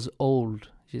 I was old,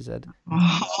 she said.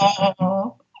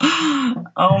 Oh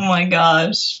my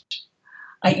gosh.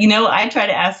 I tried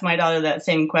to ask my daughter that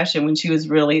same question when she was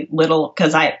really little,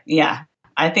 because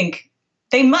I think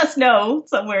they must know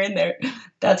somewhere in there.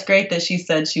 That's great that she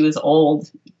said she was old.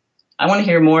 I want to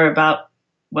hear more about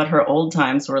what her old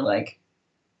times were like.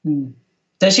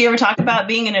 Does she ever talk about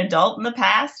being an adult in the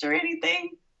past or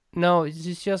anything? No,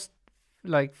 it's just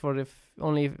like for the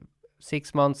only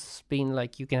 6 months been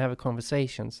like you can have a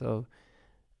conversation. So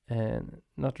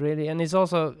not really. And it's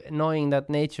also annoying that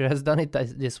nature has done it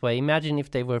this way. Imagine if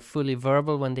they were fully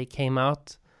verbal when they came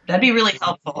out. That'd be really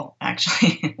helpful,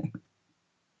 actually.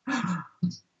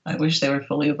 I wish they were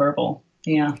fully verbal.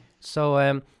 Yeah.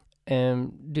 So,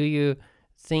 do you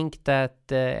think that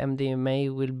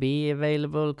MDMA will be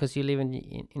available? Because you live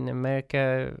in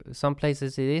America. Some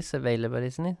places it is available,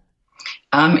 isn't it?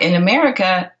 In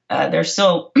America, they're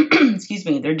still, excuse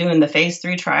me, they're doing the phase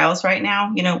 3 trials right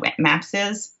now. MAPS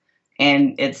is,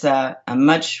 and it's a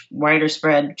much wider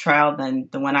spread trial than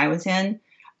the one I was in,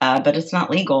 but it's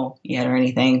not legal yet or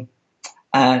anything.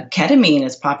 Ketamine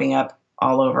is popping up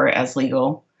all over as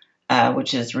legal,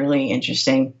 which is really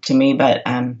interesting to me. But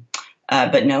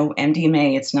no,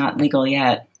 MDMA, it's not legal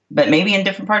yet. But maybe in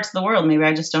different parts of the world, maybe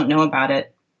I just don't know about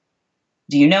it.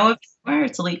 Do you know where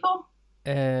it's illegal?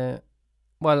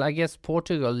 Well, I guess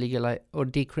Portugal legalized or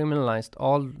decriminalized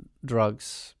all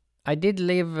drugs. I did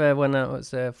live when I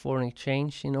was a foreign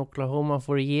exchange in Oklahoma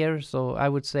for a year, so I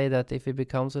would say that if it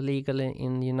becomes illegal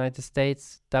in the United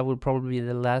States, that would probably be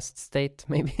the last state,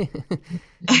 maybe.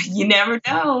 You never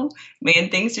know. Man,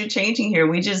 things are changing here.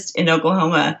 We just, in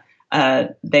Oklahoma,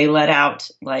 they let out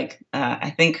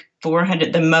I think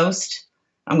 400, the most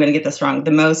I'm going to get this wrong,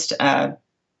 the most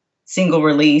single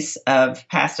release of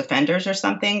past offenders or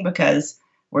something, because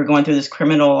we're going through this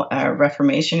criminal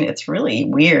reformation. It's really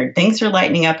weird. Things are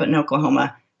lightening up in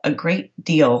Oklahoma a great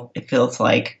deal, it feels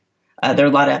like. There are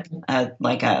a lot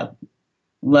of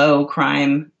low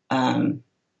crime or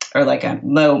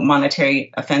low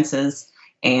monetary offenses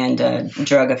and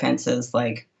drug offenses,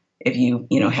 like if you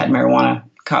had marijuana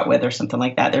caught with or something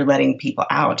like that. They're letting people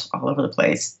out all over the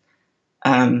place.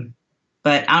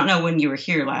 But I don't know when you were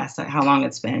here last, how long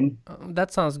it's been.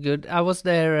 That sounds good. I was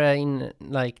there in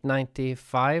like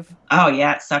 95. Oh,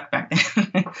 yeah, it sucked back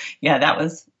then. Yeah, that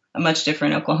was a much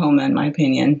different Oklahoma, in my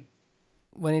opinion.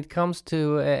 When it comes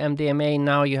to MDMA,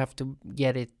 now you have to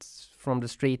get it from the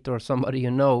street or somebody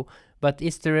you know. But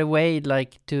is there a way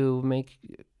like to make...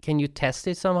 Can you test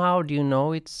it somehow? Do you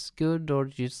know it's good, or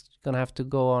you just going to have to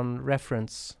go on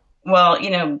reference? Well,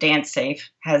 Dance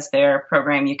Safe has their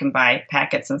program. You can buy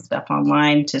packets and stuff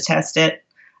online to test it.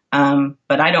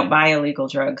 But I don't buy illegal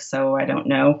drugs, so I don't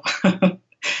know.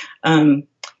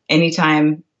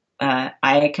 Anytime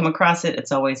I come across it,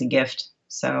 it's always a gift.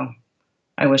 So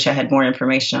I wish I had more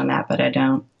information on that, but I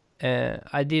don't.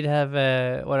 I did have,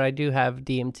 I do have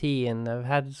DMT, and I've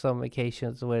had some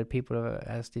occasions where people have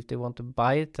asked if they want to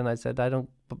buy it, and I said I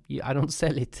don't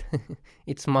sell it.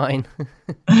 It's mine.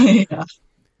 Yeah.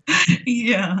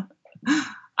 Yeah.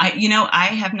 I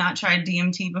have not tried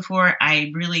DMT before.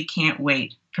 I really can't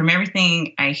wait. From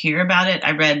everything I hear about it,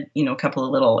 I read, a couple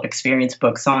of little experience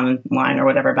books online or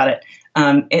whatever about it.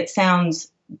 It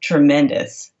sounds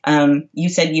tremendous. You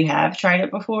said you have tried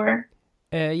it before?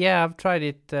 Yeah, I've tried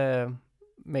it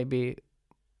maybe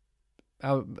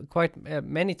quite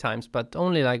many times, but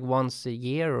only like once a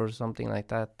year or something like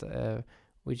that,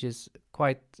 which is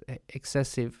quite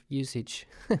excessive usage.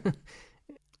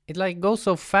 It like goes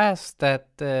so fast that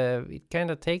it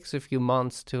kind of takes a few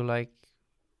months to like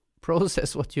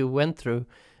process what you went through.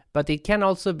 But it can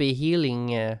also be healing.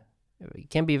 It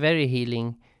can be very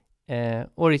healing,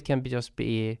 or it can just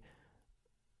be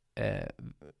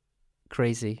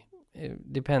crazy.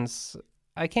 It depends.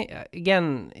 I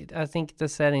think the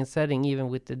setting even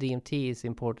with the DMT is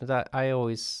important. I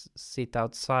always sit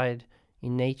outside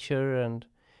in nature, and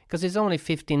because it's only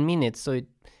 15 minutes, so it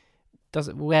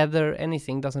doesn't, whether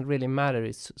anything doesn't really matter.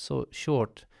 It's so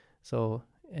short, so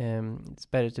it's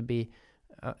better to be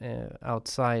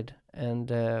outside. And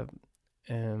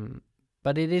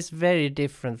but it is very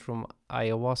different from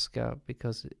ayahuasca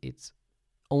because it's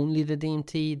only the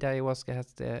DMT. The ayahuasca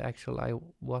has the actual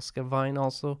ayahuasca vine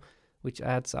also, which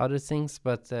adds other things.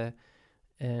 But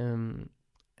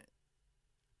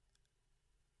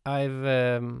I've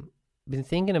been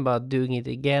thinking about doing it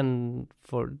again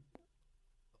for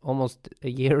almost a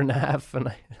year and a half, and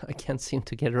I can't seem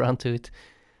to get around to it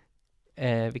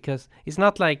because it's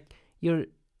not like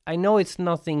I know it's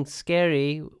nothing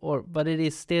scary, but it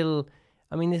is still.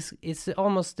 I mean, it's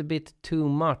almost a bit too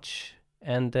much,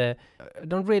 and I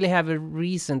don't really have a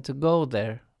reason to go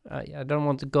there. I don't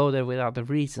want to go there without a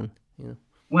reason.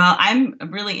 Well, I'm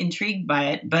really intrigued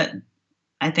by it, but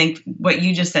I think what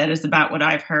you just said is about what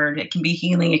I've heard. It can be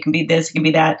healing, it can be this, it can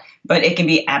be that, but it can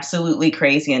be absolutely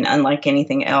crazy and unlike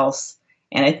anything else.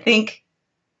 And I think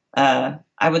I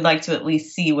would like to at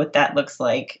least see what that looks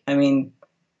like. I mean,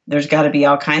 there's got to be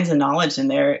all kinds of knowledge in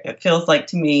there, it feels like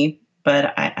to me,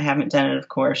 but I haven't done it, of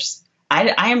course.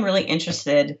 I am really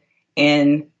interested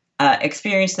in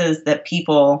experiences that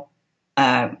people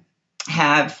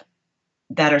have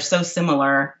that are so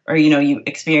similar, or, you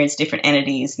experience different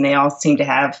entities and they all seem to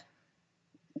have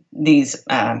these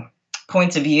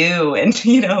points of view. And,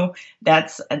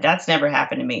 that's never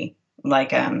happened to me.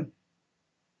 Like,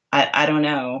 I don't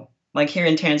know, like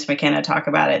hearing Terence McKenna talk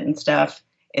about it and stuff,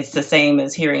 it's the same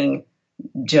as hearing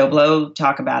Joe Blow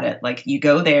talk about it. Like you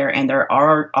go there and there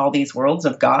are all these worlds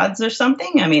of gods or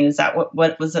something. I mean, is that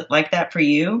what was it like that for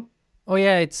you? Oh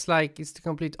yeah, it's the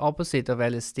complete opposite of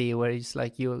LSD, where it's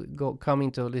like you come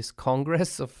into this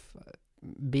congress of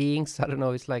beings. I don't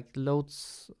know, it's like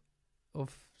loads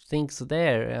of things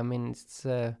there. I mean, it's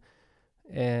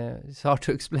hard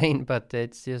to explain, but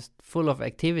it's just full of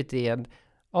activity, and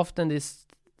often this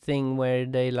thing where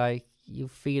they you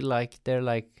feel like they're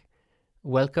like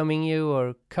welcoming you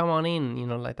or come on in,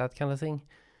 like that kind of thing.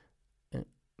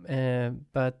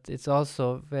 But it's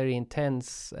also very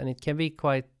intense, and it can be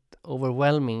quite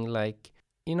overwhelming, like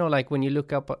when you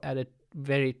look up at a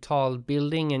very tall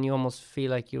building and you almost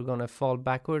feel like you're gonna fall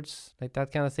backwards, like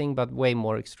that kind of thing, but way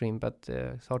more extreme, but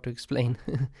it's hard to explain.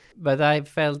 But I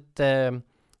felt that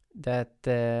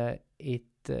it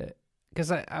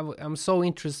because I'm so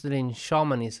interested in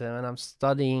shamanism, and I'm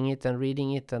studying it and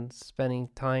reading it and spending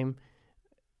time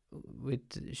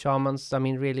with shamans. I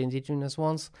mean, really indigenous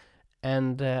ones.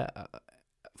 And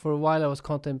for a while, I was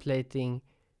contemplating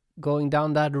going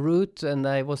down that route, and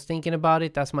I was thinking about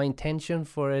it as my intention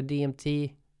for a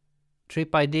DMT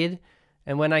trip I did.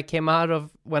 And when I came out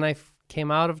of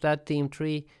that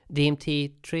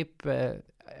DMT trip,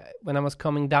 when I was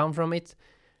coming down from it,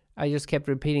 I just kept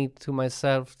repeating to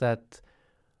myself that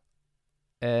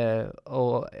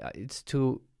it's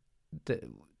too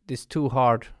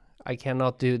hard. I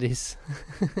cannot do this.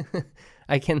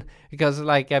 Because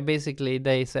basically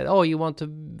they said, oh, you want to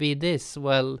be this?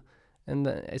 Well, and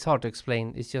it's hard to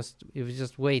explain. It was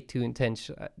just way too intense.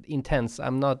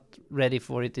 I'm not ready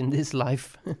for it in this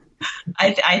life.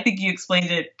 I think you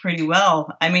explained it pretty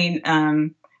well. I mean,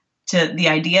 to the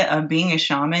idea of being a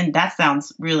shaman, that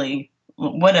sounds really,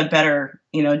 what a better,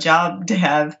 job to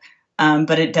have.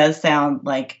 But it does sound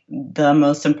like the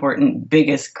most important,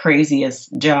 biggest,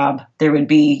 craziest job there would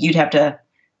be. You'd have to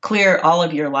clear all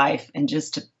of your life and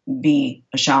just to be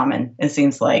a shaman. It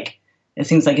seems like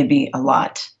it'd be a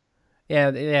lot.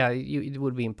 Yeah, it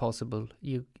would be impossible.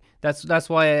 That's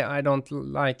why I don't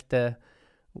like the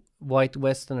white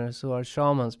Westerners who are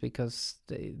shamans, because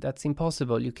that's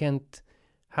impossible. You can't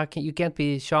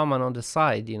be shaman on the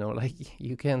side,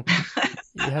 you can't.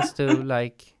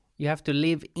 You have to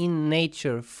live in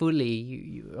nature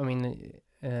fully.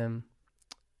 And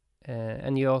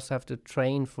you also have to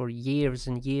train for years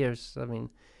and years. I mean,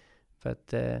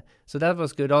 but so that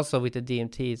was good also with the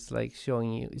DMT. It's like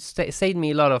showing you, it saved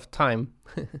me a lot of time.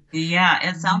 Yeah,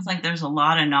 it sounds like there's a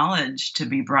lot of knowledge to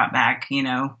be brought back.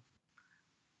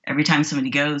 Every time somebody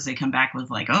goes, they come back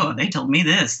with like, oh, they told me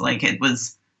this. Like it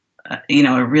was,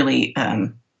 a really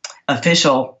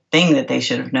official thing that they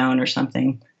should have known or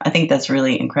something. I think that's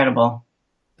really incredible.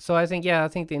 So I think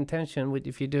the intention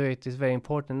if you do it is very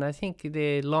important. I think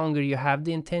the longer you have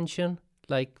the intention,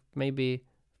 like maybe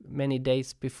many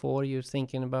days before you're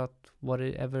thinking about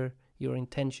whatever your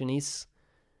intention is,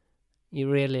 you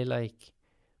really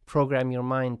program your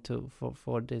mind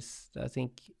for this. I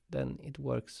think then it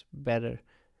works better.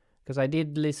 Because I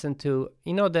did listen to,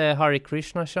 the Hare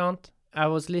Krishna chant. I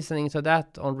was listening to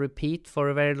that on repeat for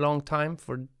a very long time,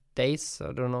 for days.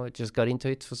 I don't know, I just got into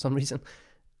it for some reason.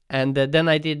 And then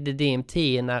I did the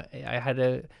DMT, and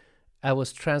I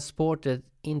was transported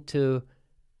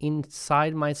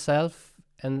inside myself,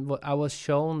 and I was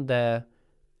shown the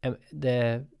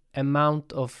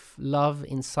amount of love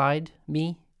inside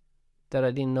me that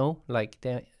I didn't know,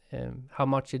 how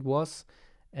much it was,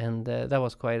 and that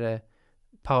was quite a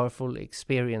powerful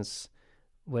experience,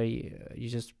 where you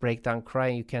just break down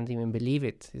crying. You can't even believe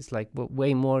it. It's like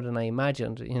way more than I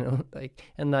imagined,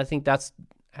 and I think that's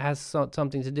has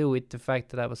something to do with the fact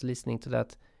that I was listening to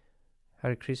that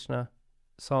Hare Krishna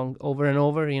song over and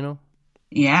over,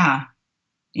 Yeah.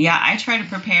 I try to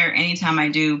prepare anytime I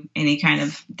do any kind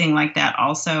of thing like that.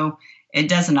 Also, it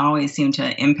doesn't always seem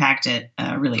to impact it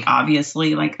really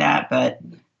obviously like that, but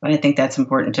I think that's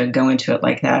important to go into it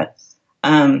like that.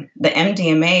 The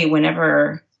MDMA,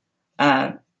 whenever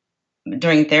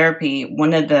during therapy,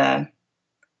 one of the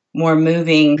more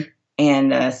moving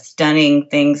and stunning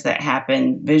things that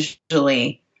happened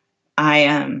visually,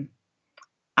 I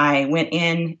went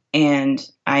in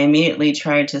and I immediately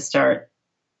tried to start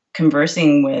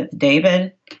conversing with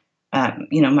David,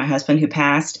 my husband who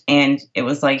passed, and it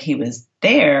was like he was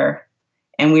there,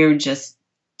 and we were just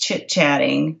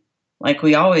chit-chatting like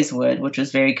we always would, which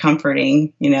was very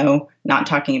comforting, not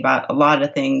talking about a lot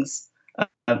of things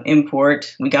of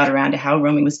import. We got around to how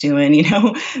Romy was doing,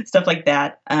 stuff like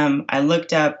that. I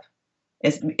looked up.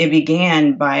 It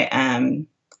began by, I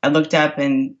looked up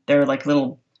and there were like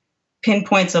little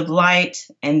pinpoints of light,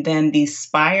 and then these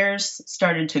spires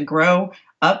started to grow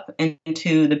up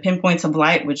into the pinpoints of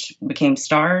light, which became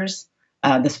stars.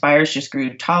 The spires just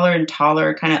grew taller and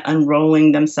taller, kind of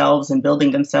unrolling themselves and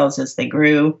building themselves as they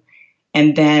grew.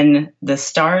 And then the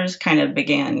stars kind of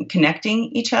began connecting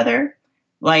each other,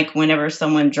 like whenever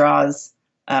someone draws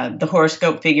the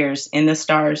horoscope figures in the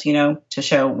stars, to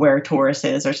show where Taurus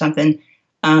is or something.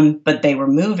 But they were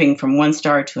moving from one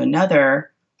star to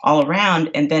another all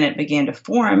around, and then it began to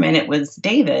form, and it was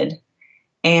David.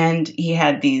 And he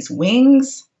had these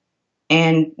wings,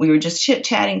 and we were just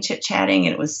chit-chatting,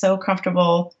 and it was so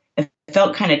comfortable. It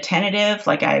felt kind of tentative,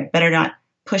 like I better not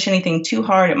push anything too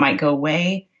hard, it might go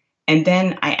away. And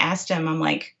then I asked him, I'm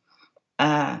like,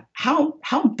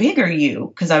 how big are you?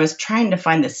 Because I was trying to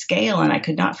find the scale, and I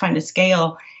could not find a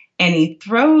scale. And he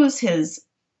throws his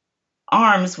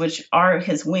arms, which are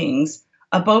his wings,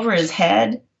 up over his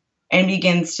head and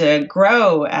begins to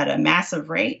grow at a massive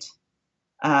rate,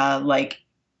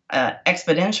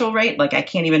 exponential rate. Like I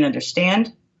can't even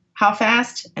understand how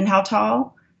fast and how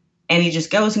tall. And he just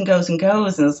goes and goes and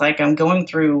goes. And it's like I'm going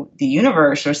through the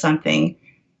universe or something.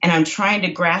 And I'm trying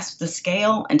to grasp the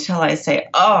scale until I say,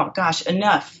 oh, gosh,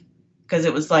 enough. Because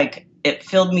it was like it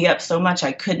filled me up so much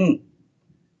I couldn't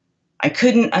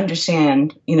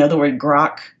understand, the word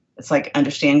grok. It's like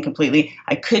understand completely.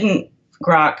 I couldn't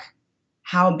grok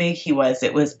how big he was.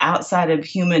 It was outside of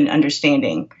human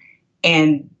understanding.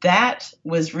 And that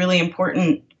was really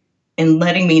important in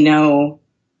letting me know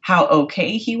how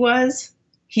okay he was.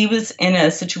 He was in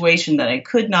a situation that I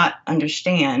could not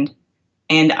understand.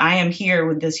 And I am here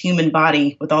with this human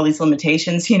body with all these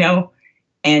limitations,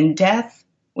 and death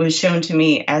was shown to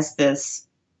me as this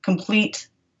complete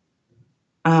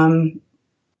freedom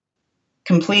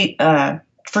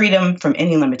from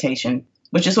any limitation,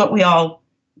 which is what we all,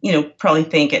 probably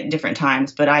think at different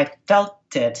times. But I felt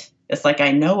it. It's like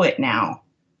I know it now.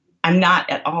 I'm not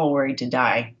at all worried to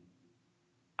die.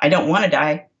 I don't want to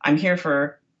die. I'm here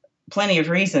for plenty of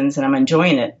reasons, and I'm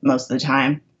enjoying it most of the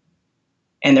time.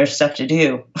 And there's stuff to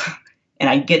do, and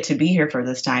I get to be here for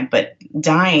this time. But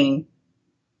dying,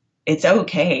 it's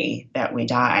okay that we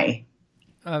die.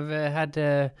 I've had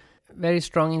a very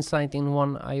strong insight in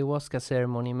one ayahuasca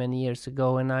ceremony many years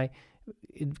ago, and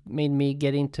it made me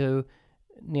get into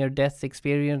near-death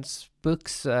experience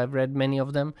books. I've read many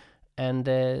of them, and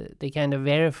they kind of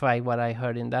verify what I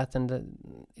heard in that.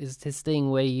 And it's this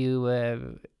thing where you,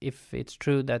 if it's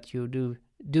true that you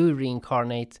do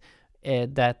reincarnate,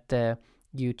 that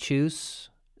you choose.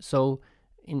 So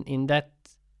in that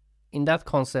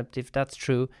concept, if that's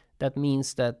true, that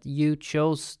means that you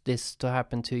chose this to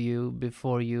happen to you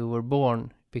before you were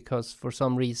born, because for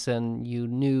some reason you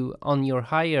knew in your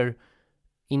higher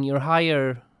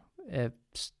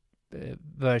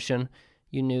version,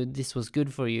 you knew this was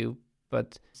good for you.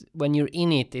 But when you're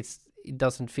in it, it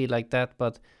doesn't feel like that.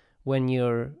 But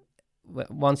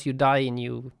once you die and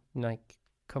you like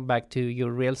come back to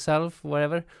your real self,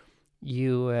 whatever,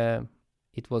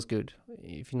 it was good,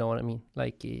 if you know what I mean.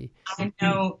 Like I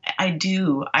know, I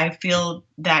do. I feel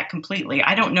that completely.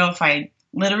 I don't know if I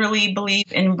literally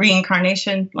believe in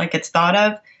reincarnation like it's thought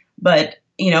of, but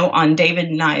on David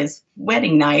and I's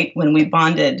wedding night when we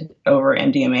bonded over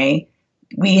MDMA,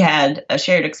 we had a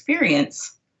shared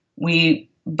experience. We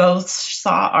both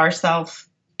saw ourselves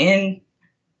in.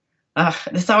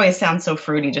 This always sounds so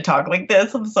fruity to talk like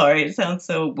this. I'm sorry, it sounds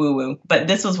so woo-woo, but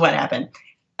this was what happened.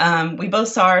 We both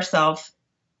saw ourselves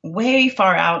way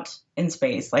far out in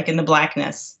space, like in the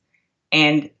blackness.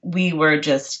 And we were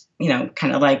just,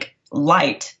 kind of like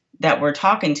light that were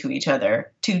talking to each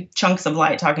other, two chunks of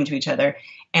light talking to each other.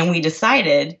 And we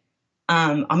decided,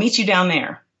 I'll meet you down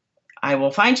there. I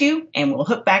will find you and we'll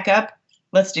hook back up.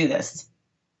 Let's do this.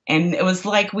 And it was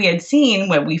like we had seen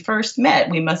when we first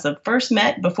met. We must have first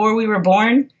met before we were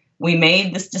born. We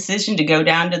made this decision to go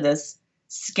down to this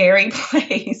scary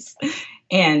place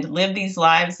and live these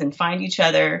lives and find each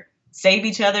other, save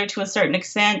each other to a certain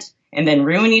extent, and then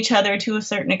ruin each other to a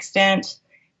certain extent,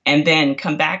 and then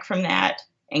come back from that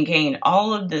and gain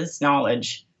all of this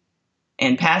knowledge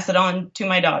and pass it on to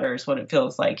my daughters, what it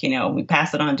feels like. We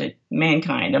pass it on to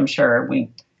mankind, I'm sure,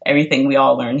 everything we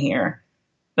all learn here.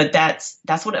 But that's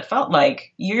what it felt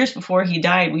like. Years before he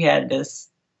died, we had this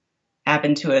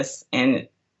happen to us, and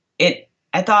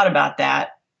I thought about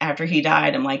that after he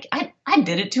died. I'm like, I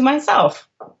did it to myself.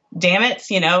 Damn it.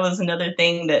 It was another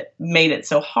thing that made it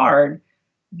so hard,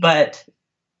 but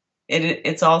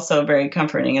it's also very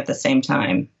comforting at the same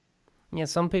time. Yeah,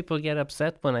 some people get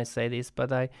upset when I say this,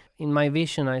 but in my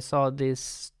vision, I saw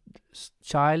this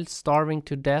child starving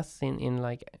to death in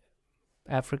like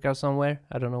Africa somewhere.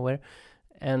 I don't know where.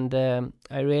 And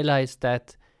I realized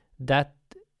that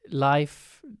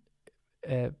life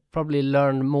probably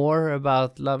learned more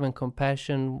about love and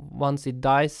compassion once it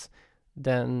dies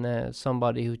than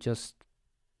somebody who just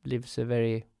lives a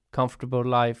very comfortable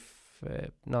life,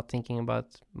 not thinking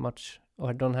about much,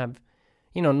 or don't have,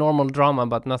 normal drama,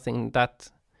 but nothing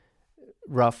that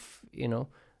rough,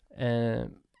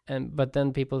 but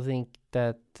then people think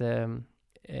that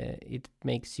it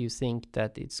makes you think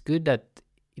that it's good that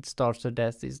it starts to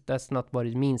death. That's not what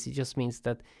it means. It just means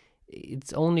that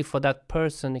it's only for that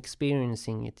person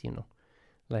experiencing it,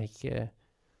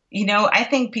 I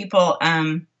think people,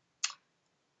 I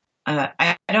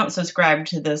don't subscribe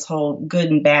to this whole good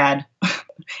and bad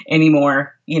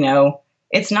anymore.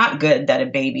 It's not good that a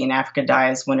baby in Africa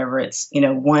dies whenever it's,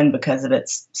 one because of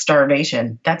its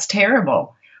starvation. That's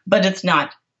terrible, but it's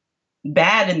not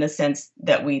bad in the sense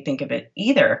that we think of it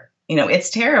either. It's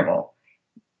terrible.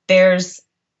 There's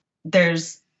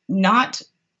not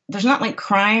like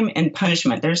crime and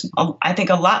punishment. There's, I think,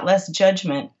 a lot less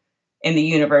judgment in the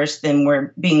universe than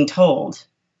we're being told.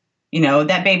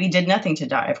 That baby did nothing to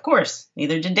die. Of course,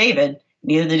 neither did David.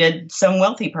 Neither did some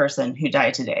wealthy person who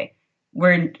died today.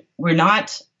 We're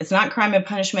not, it's not crime and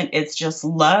punishment. It's just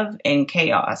love and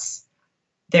chaos.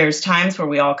 There's times where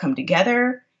we all come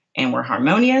together and we're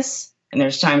harmonious. And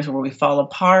there's times where we fall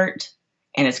apart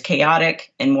and it's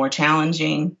chaotic and more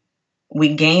challenging.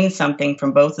 We gain something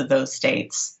from both of those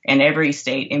states and every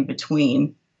state in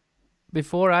between.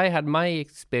 Before I had my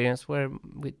experience with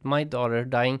my daughter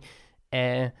dying,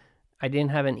 I didn't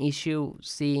have an issue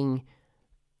seeing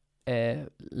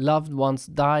loved ones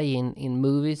die in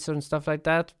movies and stuff like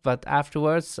that. But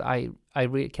afterwards, I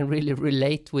can really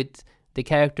relate with the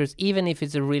characters. Even if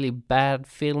it's a really bad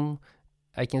film,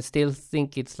 I can still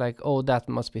think it's like, oh, that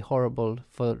must be horrible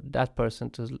for that person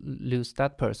to lose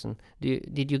that person.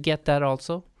 Did you get that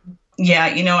also? Yeah,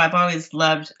 I've always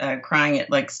loved crying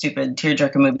at like stupid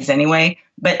tearjerker movies anyway.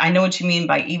 But I know what you mean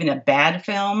by even a bad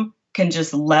film can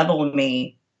just level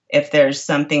me if there's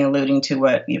something alluding to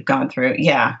what you've gone through.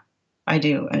 Yeah, I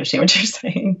do understand what you're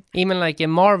saying. Even like a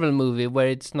Marvel movie where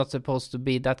it's not supposed to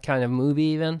be that kind of movie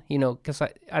even, because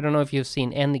I don't know if you've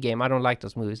seen Endgame. I don't like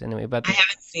those movies anyway. But I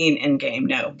haven't seen Endgame,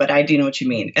 no, but I do know what you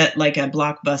mean. Like a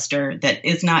blockbuster that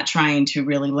is not trying to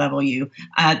really level you.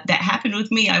 That happened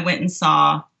with me. I went and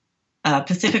saw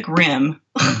Pacific Rim.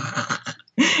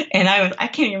 And I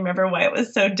can't even remember why it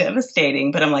was so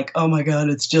devastating, but I'm like, oh my God,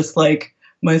 it's just like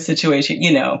my situation.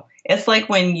 It's like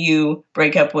when you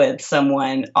break up with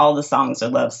someone, all the songs are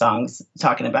love songs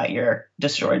talking about your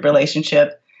destroyed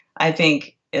relationship. I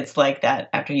think it's like that.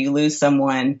 After you lose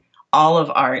someone, all of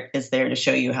art is there to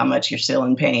show you how much you're still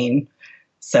in pain.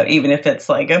 So even if it's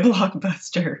like a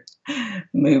blockbuster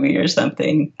movie or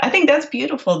something, I think that's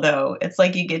beautiful though. It's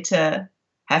like you get to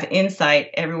have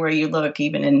insight everywhere you look,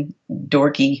 even in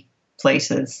dorky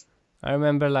places. I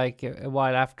remember like a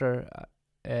while after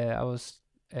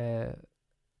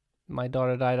my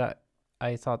daughter died,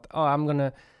 I thought,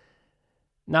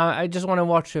 now I just want to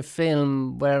watch a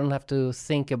film where I don't have to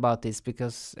think about this,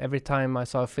 because every time I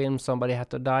saw a film somebody had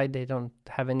to die, they don't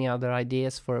have any other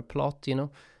ideas for a plot,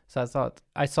 So I thought,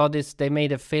 I saw this, they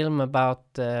made a film about,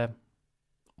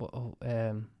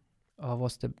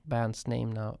 what's the band's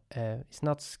name now? It's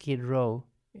not Skid Row.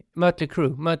 Mötley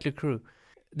Crüe.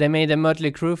 They made a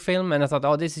Mötley Crüe film, and I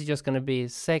thought, this is just going to be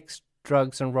sex,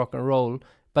 drugs, and rock and roll.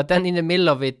 But then in the middle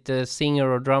of it, the singer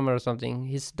or drummer or something,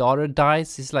 his daughter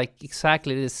dies. It's like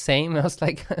exactly the same. I was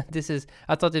like,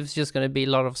 I thought it was just going to be a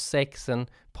lot of sex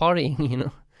and partying,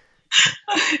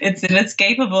 It's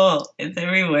inescapable. It's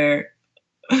everywhere.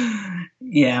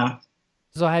 Yeah.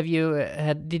 So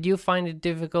did you find it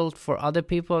difficult for other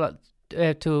people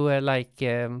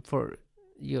for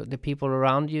the people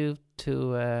around you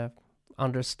to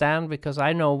understand? Because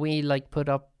I know we put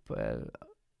up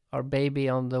our baby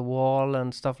on the wall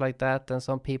and stuff like that, and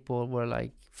some people were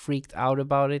freaked out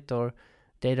about it, or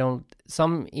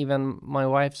even my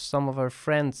wife, some of her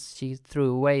friends, she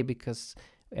threw away because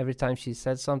every time she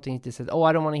said something, they said,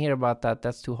 I don't want to hear about that.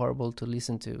 That's too horrible to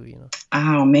listen to,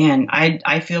 Oh man,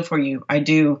 I feel for you. I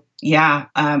do. Yeah.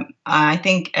 I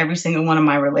think every single one of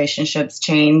my relationships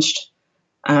changed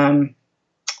in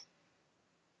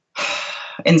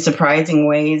surprising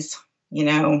ways,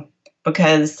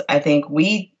 because I think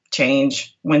we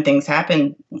change when things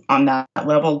happen on that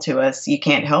level to us. You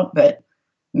can't help but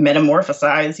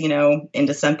metamorphosize,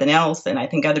 into something else. And I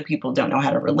think other people don't know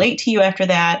how to relate to you after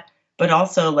that. But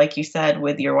also, like you said,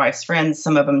 with your wife's friends,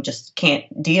 some of them just can't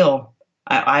deal.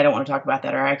 I don't want to talk about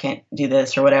that, or I can't do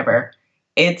this or whatever.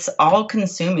 It's all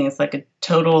consuming. It's like a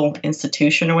total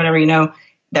institution or whatever,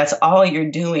 that's all you're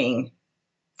doing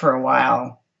for a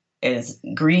while is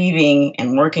grieving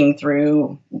and working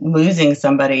through losing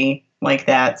somebody like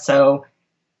that. So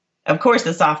of course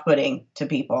it's off-putting to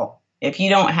people. If you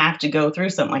don't have to go through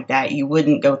something like that, you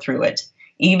wouldn't go through it.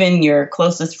 Even your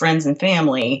closest friends and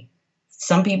family,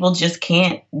 some people just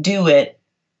can't do it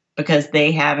because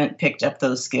they haven't picked up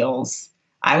those skills.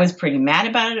 I was pretty mad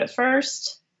about it at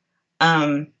first.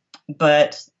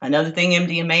 But another thing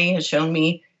MDMA has shown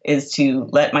me is to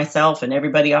let myself and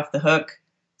everybody off the hook.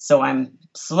 So I'm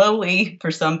slowly,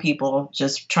 for some people,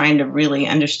 just trying to really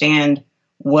understand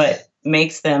what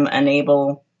makes them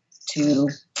unable to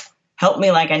help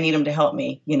me like I need them to help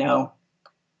me,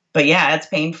 But yeah, it's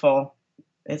painful.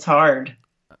 It's hard.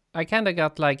 I kind of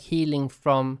got healing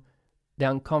from the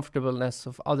uncomfortableness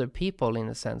of other people in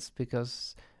a sense,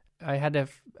 because I had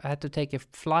to take a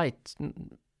flight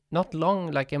not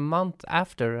long, like a month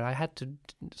after I had to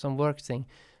some work thing.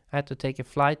 I had to take a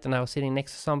flight, and I was sitting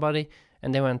next to somebody,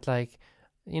 and they went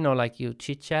you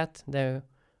chit chat. They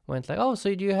went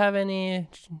so do you have any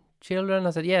children? I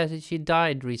said, yeah, she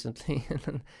died recently.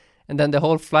 And then the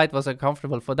whole flight was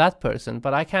uncomfortable for that person,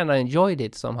 but I kind of enjoyed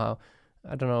it somehow.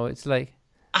 I don't know. It's like,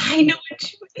 I know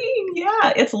what you mean.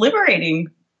 Yeah, it's liberating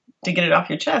to get it off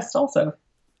your chest also.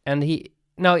 and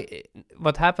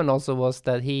what happened also was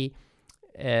that he,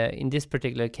 in this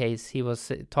particular case, he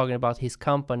was talking about his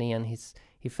company, and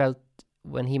he felt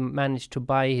when he managed to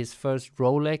buy his first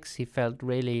Rolex, he felt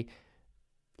really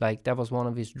like that was one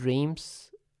of his dreams.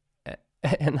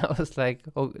 And I was like,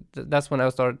 oh, that's when I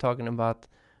started talking about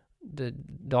the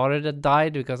daughter that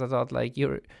died, because I thought like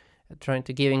you're trying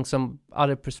to giving some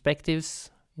other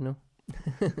perspectives, you know.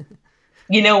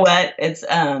 You know what? It's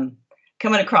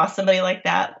coming across somebody like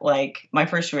that, like my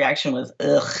first reaction was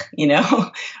ugh, you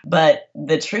know. But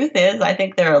the truth is, I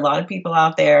think there are a lot of people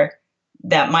out there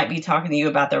that might be talking to you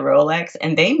about their Rolex,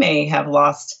 and they may have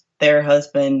lost their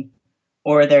husband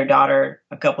or their daughter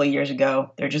a couple of years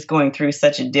ago. They're just going through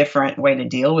such a different way to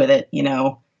deal with it, you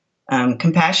know.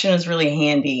 Compassion is really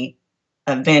handy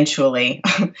eventually.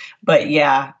 But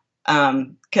yeah,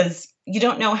 because you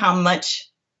don't know how much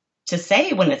to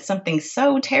say when it's something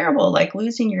so terrible like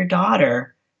losing your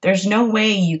daughter. There's no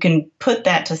way you can put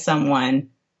that to someone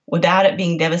without it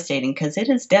being devastating, because it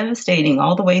is devastating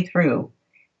all the way through.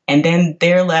 And then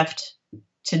they're left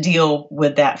to deal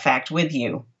with that fact with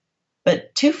you.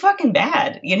 But too fucking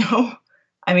bad, you know?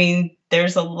 I mean,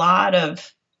 there's a lot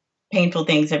of painful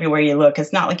things everywhere you look.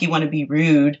 It's not like you want to be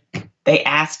rude. They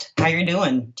asked how you're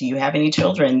doing. Do you have any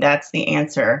children? That's the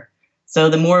answer. So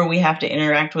the more we have to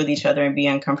interact with each other and be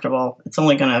uncomfortable, it's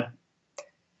only going to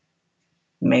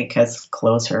make us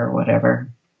closer or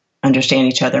whatever, understand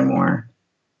each other more.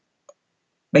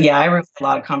 But yeah, I ruined a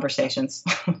lot of conversations.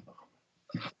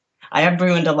 I have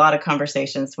ruined a lot of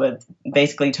conversations with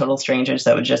basically total strangers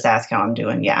that would just ask how I'm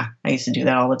doing. Yeah, I used to do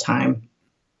that all the time.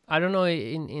 I don't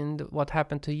know what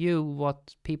happened to you,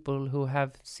 what people who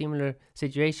have similar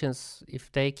situations,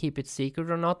 if they keep it secret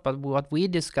or not. But what we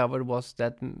discovered was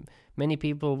that many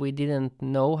people we didn't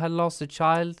know had lost a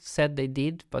child said they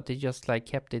did, but they just like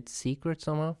kept it secret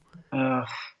somehow.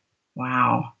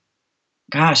 Wow.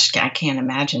 Gosh, I can't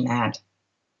imagine that.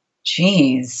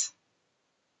 Jeez.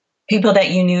 People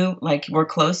that you knew, like, were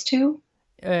close to?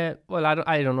 Well,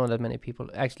 I don't know that many people.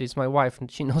 Actually, it's my wife, and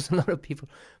she knows a lot of people.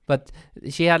 But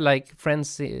she had like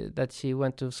friends that she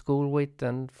went to school with,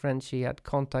 and friends she had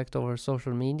contact over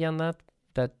social media, and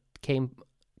that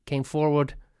came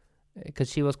forward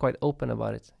because she was quite open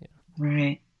about it. Yeah.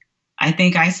 Right. I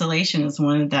think isolation is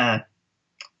one of the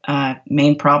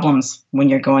main problems when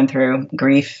you're going through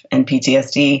grief and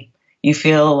PTSD. You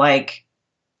feel like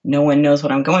no one knows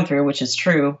what I'm going through, which is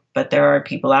true. But there are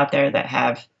people out there that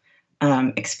have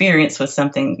experience with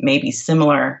something maybe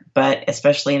similar, but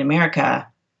especially in America,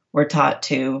 we're taught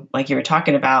to, like you were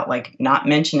talking about, like not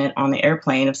mention it on the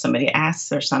airplane if somebody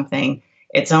asks or something.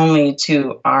 It's only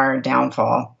to our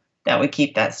downfall that we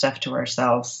keep that stuff to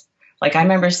ourselves. Like I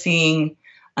remember seeing,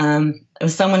 it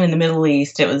was someone in the Middle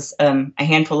East. It was a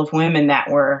handful of women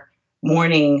that were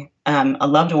mourning a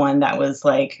loved one that was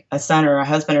like a son or a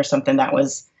husband or something that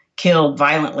was killed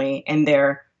violently, and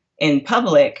they're in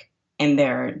public and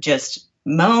they're just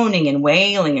moaning and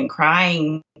wailing and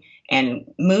crying and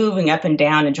moving up and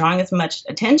down and drawing as much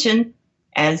attention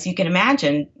as you can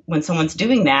imagine when someone's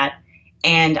doing that.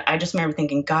 And I just remember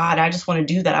thinking, God, I just want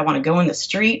to do that. I want to go in the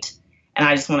street and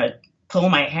I just want to pull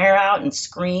my hair out and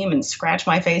scream and scratch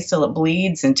my face till it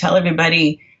bleeds and tell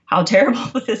everybody how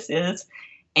terrible this is.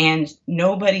 And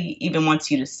nobody even wants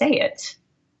you to say it.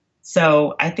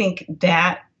 So I think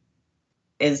that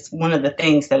is one of the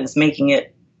things that is making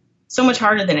it so much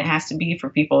harder than it has to be for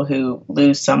people who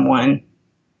lose someone.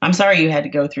 I'm sorry you had to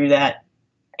go through that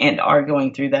and are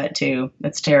going through that too.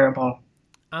 That's terrible.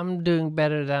 I'm doing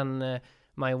better than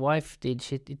my wife did.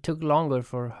 It took longer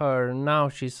for her. Now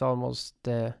she's almost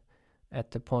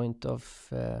at the point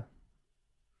of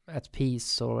at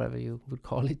peace, or whatever you would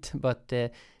call it. But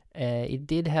it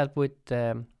did help with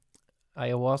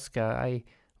ayahuasca. I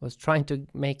was trying to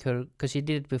make her, because she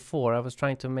did it before, I was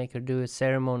trying to make her do a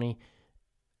ceremony,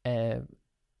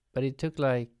 but it took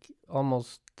like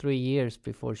almost 3 years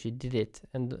before she did it.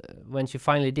 And when she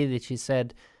finally did it, she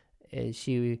said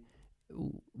she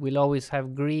will always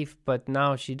have grief, but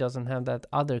now she doesn't have that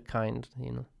other kind,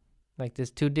 you know. Like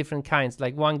there's two different kinds.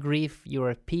 Like one grief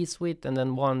you're at peace with, and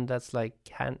then one that's like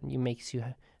makes you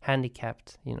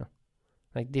handicapped, you know.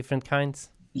 Like different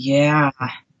kinds. Yeah.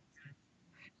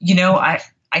 You know, I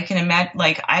can imagine,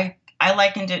 like I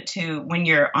likened it to when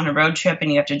you're on a road trip and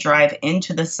you have to drive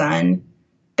into the sun.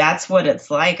 That's what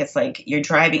it's like. It's like you're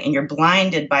driving and you're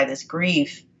blinded by this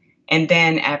grief. And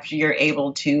then after you're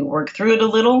able to work through it a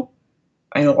little,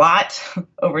 a lot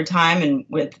over time, and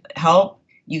with help,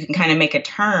 you can kind of make a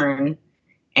turn,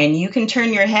 and you can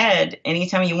turn your head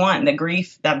anytime you want. And the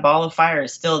grief, that ball of fire,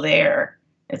 is still there.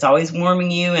 It's always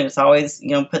warming you, and it's always,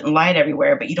 putting light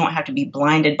everywhere, but you don't have to be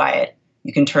blinded by it.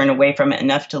 You can turn away from it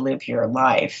enough to live your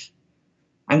life.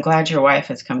 I'm glad your wife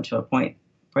has come to a point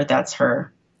where that's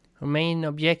her. Her main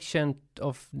objection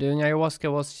of doing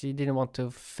ayahuasca was she didn't want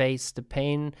to face the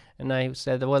pain, and I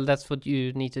said, well, that's what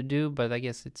you need to do, but I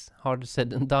guess it's harder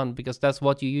said than done, because that's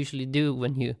what you usually do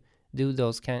when you do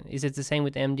those kind. Is it the same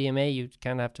with MDMA? You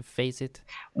kind of have to face it?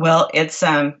 Well, it's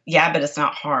yeah, but it's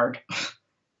not hard.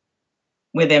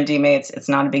 With MDMA, it's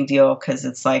not a big deal, because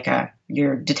it's like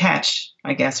you're detached,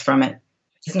 I guess, from it.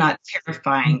 It's not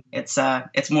terrifying. It's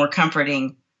more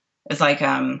comforting. It's like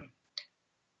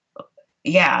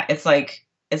yeah, it's like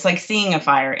seeing a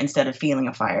fire instead of feeling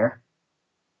a fire,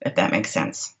 if that makes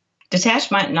sense.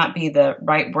 Detached might not be the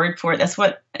right word for it. That's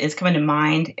what is coming to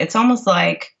mind. It's almost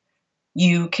like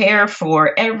you care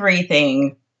for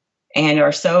everything and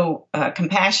are so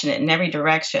compassionate in every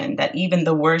direction that even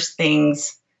the worst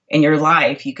things in your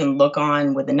life, you can look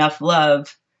on with enough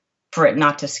love for it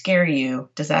not to scare you.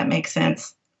 Does that make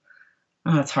sense?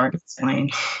 Oh, it's hard to explain.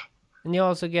 And you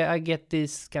also I get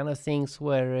these kind of things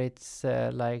where it's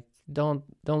like, don't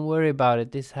worry about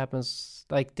it. This happens,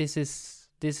 like this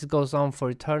goes on for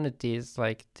eternity. It's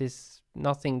like this,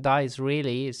 nothing dies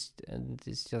really. It's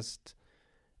just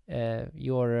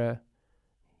your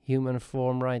human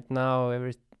form right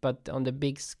now. But on the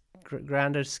big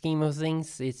grander scheme of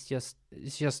things, it's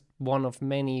just one of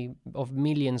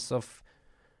millions of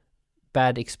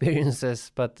bad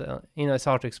experiences. But it's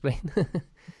hard to explain.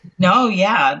 No,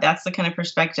 yeah, that's the kind of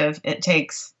perspective it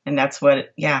takes. And that's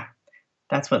what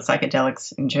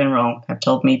psychedelics in general have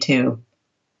told me too,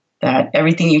 that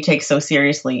everything you take so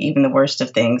seriously, even the worst of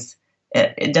things,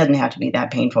 it doesn't have to be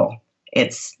that painful.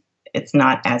 It's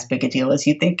not as big a deal as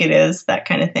you think it is, that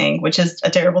kind of thing, which is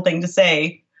a terrible thing to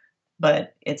say,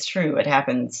 but it's true. It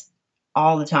happens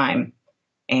all the time,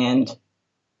 and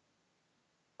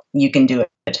you can do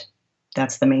it.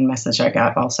 That's the main message I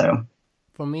got also.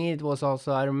 For me, it was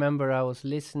also, I remember I was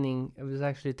listening, it was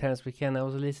actually Terence McKenna, I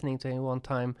was listening to him one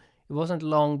time. It wasn't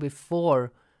long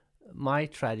before my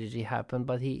tragedy happened,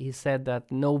 but he said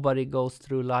that nobody goes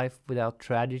through life without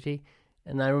tragedy.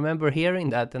 And I remember hearing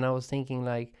that, and I was thinking,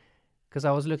 like, because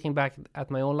I was looking back at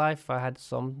my own life, I had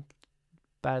some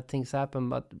bad things happen,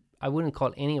 but I wouldn't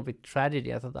call any of it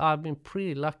tragedy. I thought, I've been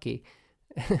pretty lucky.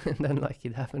 And then, like,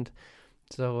 it happened.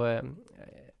 So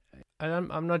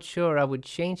I'm not sure I would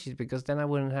change it, because then I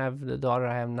wouldn't have the daughter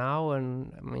I have now.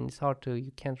 And I mean, it's hard to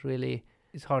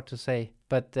say.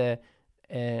 But I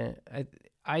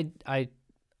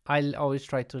always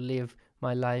try to live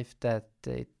my life that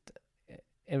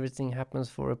everything happens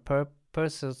for a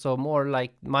purpose. So more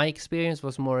like my experience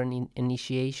was more an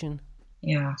initiation.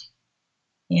 Yeah.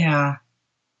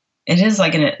 It is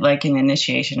like an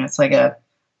initiation. It's like a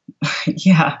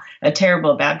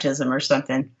terrible baptism or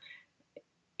something.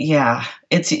 Yeah,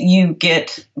 you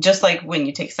get, just like when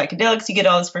you take psychedelics, you get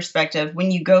all this perspective.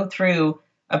 When you go through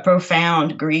a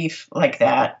profound grief like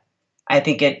that, I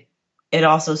think it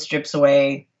also strips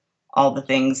away all the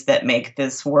things that make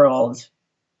this world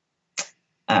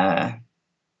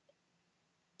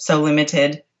so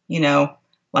limited.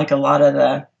 Like a lot of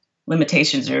the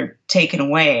limitations are taken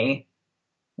away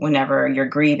whenever you're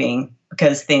grieving,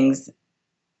 because things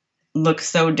look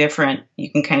so different.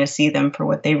 You can kind of see them for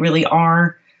what they really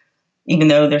are, even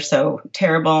though they're so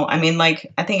terrible. I mean,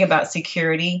 like, I think about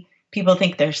security. People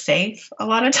think they're safe a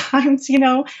lot of times,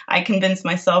 I convince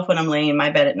myself when I'm laying in my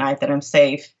bed at night that I'm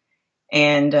safe.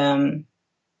 And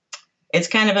it's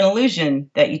kind of an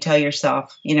illusion that you tell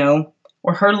yourself.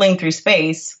 We're hurtling through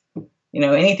space.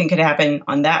 Anything could happen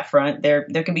on that front. There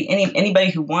could be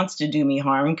anybody who wants to do me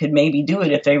harm could maybe do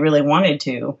it if they really wanted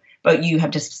to. But you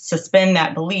have to suspend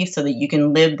that belief so that you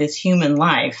can live this human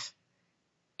life.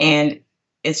 And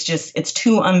it's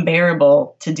too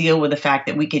unbearable to deal with the fact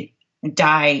that we could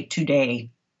die today.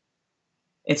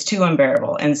 It's too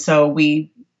unbearable. And so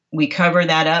we cover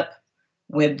that up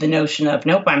with the notion of,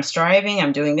 nope, I'm striving,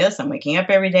 I'm doing this, I'm waking up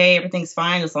every day, everything's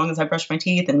fine as long as I brush my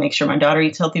teeth and make sure my daughter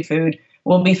eats healthy food,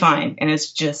 we'll be fine. And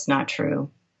it's just not true.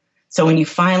 So when you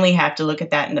finally have to look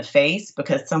at that in the face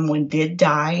because someone did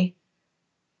die,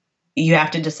 you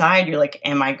have to decide, you're like,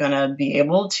 am I going to be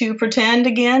able to pretend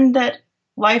again that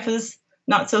life is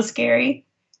not so scary?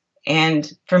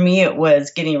 And for me, it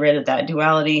was getting rid of that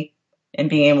duality and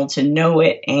being able to know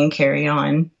it and carry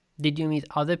on. Did you meet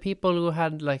other people who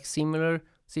had like similar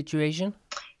situation?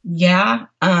 Yeah.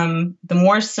 The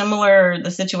more similar the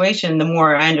situation, the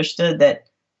more I understood that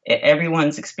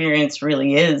everyone's experience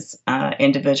really is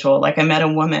individual. Like I met a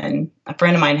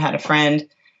friend of mine had a friend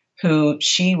who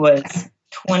she was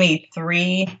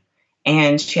 23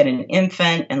 and she had an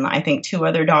infant and I think 2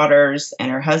 other daughters,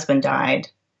 and her husband died.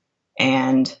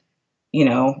 And,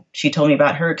 she told me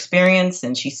about her experience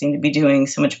and she seemed to be doing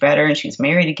so much better and she's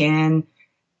married again.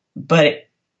 But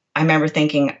I remember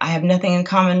thinking, I have nothing in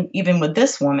common even with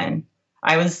this woman.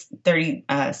 I was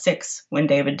 36 when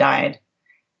David died.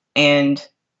 And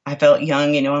I felt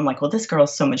young, I'm like, well, this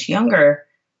girl's so much younger.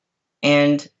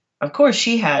 And of course,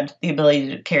 she had the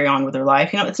ability to carry on with her life.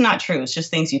 It's not true. It's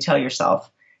just things you tell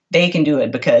yourself. They can do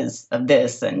it because of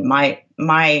this. And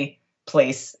my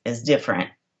place is different.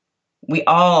 We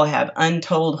all have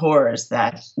untold horrors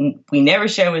that we never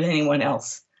share with anyone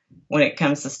else when it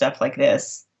comes to stuff like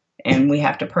this. And we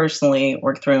have to personally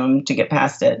work through them to get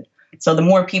past it. So the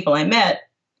more people I met,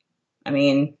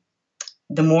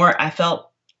 the more I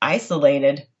felt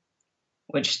isolated,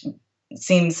 which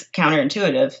seems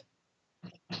counterintuitive,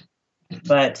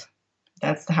 but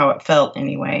that's how it felt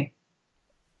anyway.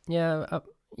 Yeah,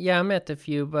 I met a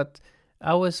few, but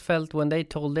I always felt when they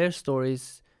told their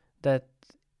stories that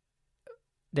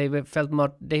they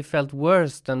felt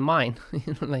worse than mine.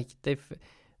 Like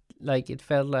it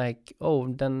felt like, oh,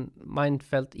 then mine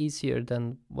felt easier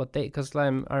than what they. Because I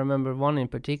remember one in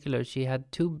particular. She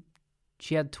had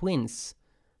twins,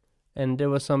 and there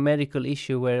was some medical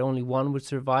issue where only one would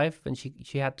survive, and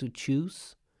she had to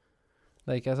choose.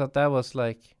 Like I thought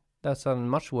that sounded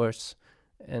much worse,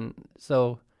 and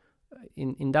so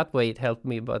in that way it helped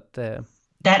me. But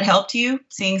that helped you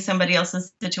seeing somebody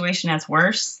else's situation as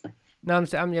worse. No,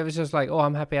 I was just like, oh,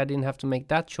 I'm happy I didn't have to make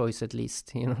that choice at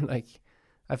least. Like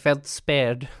I felt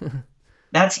spared.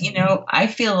 That's I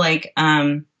feel like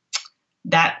that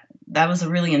was a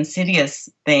really insidious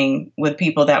thing with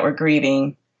people that were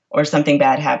grieving or something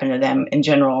bad happened to them in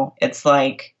general. It's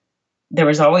like there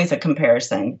was always a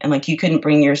comparison, and like you couldn't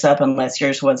bring yours up unless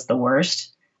yours was the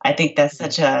worst. I think that's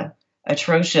such a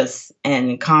atrocious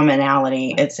and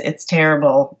commonality. It's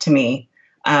terrible to me.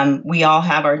 We all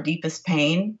have our deepest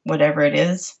pain, whatever it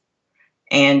is,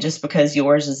 and just because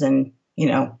yours is in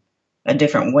a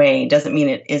different way doesn't mean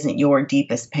it isn't your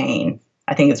deepest pain.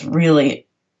 I think it's really,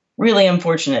 really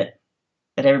unfortunate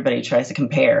that everybody tries to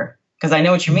compare, because I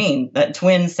know what you mean. That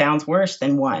twin sounds worse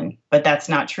than one, but that's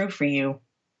not true for you.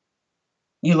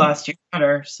 You lost your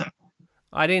daughter, so.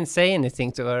 I didn't say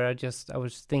anything to her. I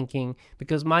was thinking,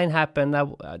 because mine happened.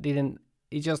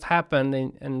 It just happened,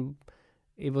 and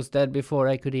it was dead before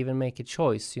I could even make a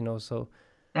choice, so.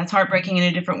 That's heartbreaking in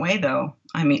a different way, though.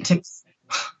 I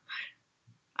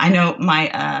know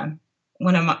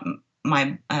one of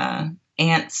my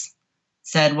aunts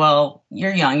said, well,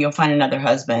 you're young, you'll find another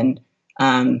husband.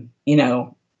 I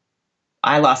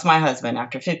lost my husband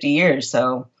after 50 years,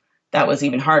 so that was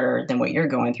even harder than what you're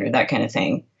going through, that kind of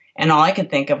thing. And all I could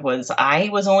think of was I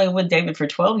was only with David for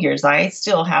 12 years. I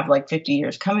still have like 50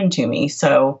 years coming to me.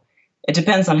 So it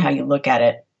depends on how you look at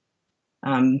it.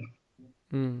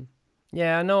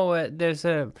 Yeah, I know there's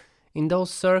in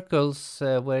those circles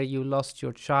where you lost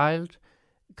your child,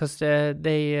 because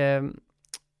when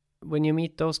you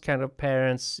meet those kind of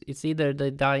parents, it's either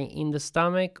they die in the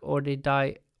stomach or they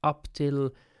die up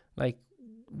till like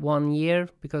 1 year,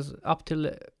 because up till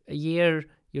a year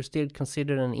you're still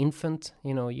considered an infant,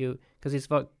 because it's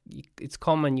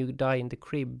common you die in the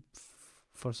crib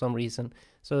for some reason.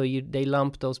 So they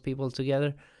lump those people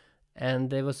together, and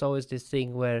there was always this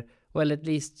thing where, well, at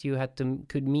least you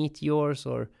could meet yours,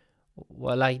 or,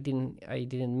 well, I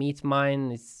didn't meet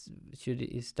mine.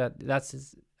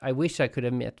 I wish I could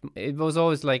have met. It was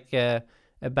always like a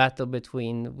battle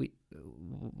between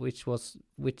which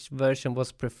version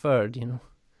was preferred,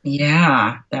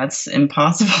 Yeah, that's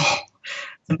impossible.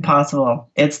 It's impossible.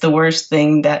 It's the worst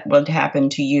thing that would happen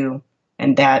to you,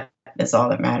 and that is all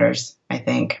that matters, I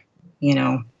think,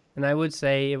 And I would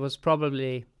say it was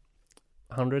probably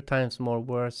 100 times more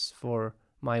worse for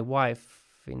my wife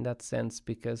in that sense,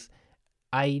 because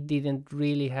I didn't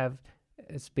really have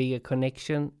as big a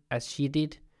connection as she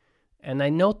did. And I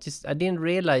didn't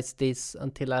realize this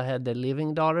until I had the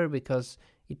living daughter, because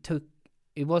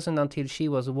it wasn't until she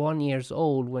was 1 year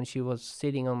old when she was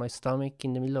sitting on my stomach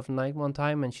in the middle of the night one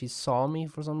time, and she saw me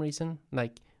for some reason,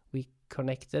 like we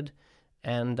connected.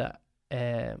 And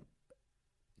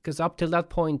because up till that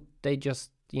point they just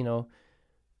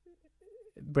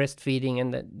breastfeeding,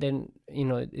 and then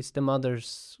it's the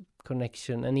mother's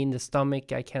connection, and in the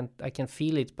stomach I can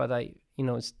feel it, but I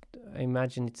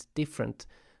imagine it's different.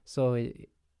 So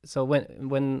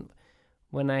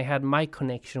when I had my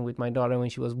connection with my daughter when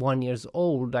she was 1 year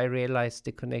old, I realized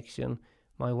the connection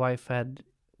my wife had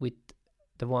with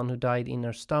the one who died in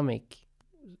her stomach.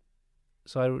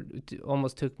 So it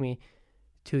almost took me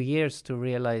 2 years to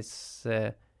realize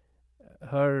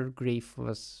her grief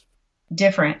was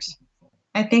different.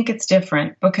 I think it's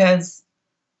different because,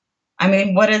 I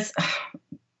mean,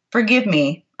 forgive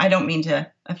me, I don't mean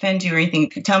to offend you or anything,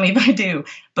 tell me if I do,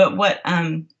 but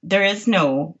there is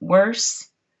no worse.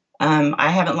 I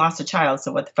haven't lost a child,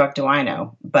 so what the fuck do I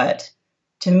know? But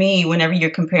to me, whenever you're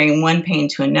comparing one pain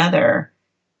to another,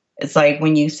 it's like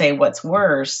when you say what's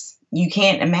worse, you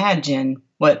can't imagine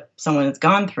what someone has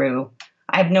gone through.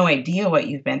 I have no idea what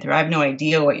you've been through. I have no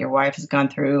idea what your wife has gone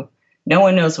through. No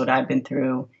one knows what I've been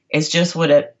through. It's just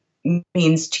what it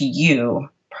means to you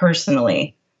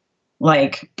personally.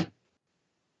 Like,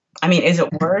 I mean, is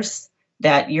it worse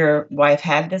that your wife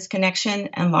had this connection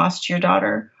and lost your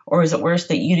daughter? Or is it worse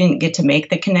that you didn't get to make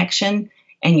the connection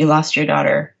and you lost your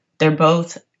daughter? They're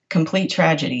both complete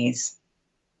tragedies.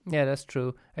 Yeah, that's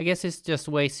true. I guess it's just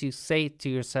ways you say to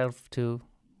yourself to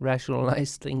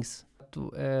rationalize things.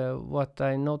 What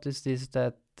I noticed is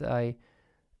that I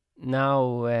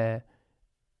now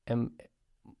am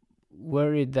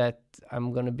worried that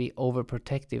I'm going to be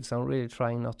overprotective, so I'm really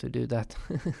trying not to do that.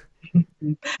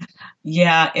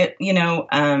 Yeah,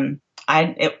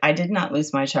 I did not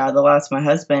lose my child. I lost my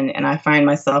husband, and I find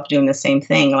myself doing the same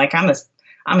thing. Like I'm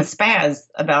a spaz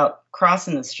about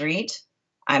crossing the street.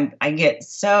 I get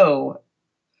so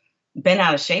bent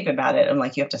out of shape about it. I'm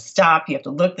like, you have to stop. You have to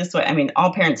look this way. I mean,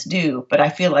 all parents do, but I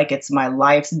feel like it's my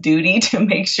life's duty to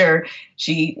make sure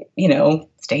she,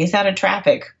 stays out of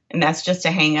traffic. And that's just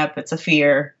a hang up. It's a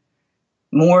fear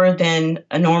more than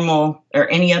a normal or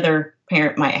any other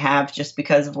parent might have just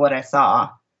because of what I saw.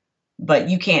 But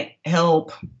you can't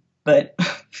help but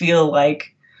feel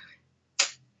like,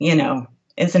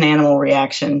 it's an animal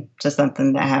reaction to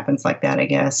something that happens like that, I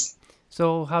guess.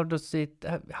 So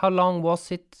how long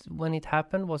was it when it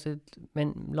happened? Was it a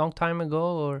long time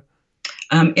ago or?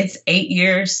 It's 8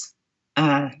 years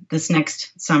this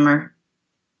next summer,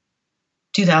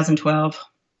 2012.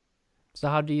 So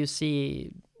how do you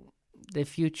see the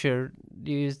future?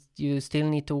 Do you still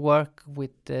need to work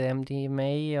with the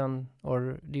MDMA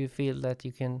or do you feel that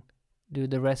you can do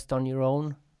the rest on your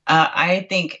own? I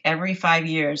think every 5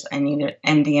 years I need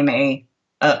an MDMA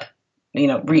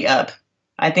re-up.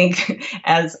 I think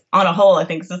as on a whole, I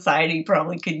think society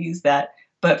probably could use that.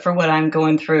 But for what I'm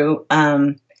going through,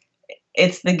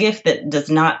 it's the gift that does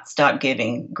not stop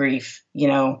giving grief.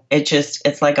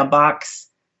 It's like a box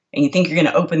and you think you're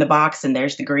going to open the box and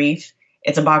there's the grief.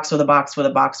 It's a box with a box with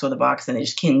a box with a box and they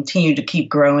just continue to keep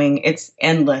growing. It's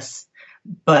endless,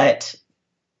 but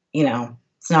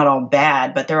it's not all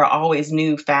bad, but there are always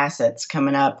new facets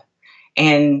coming up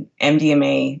and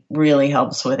MDMA really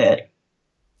helps with it.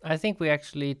 I think we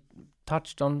actually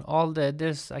touched on all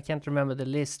I can't remember the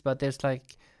list, but there's like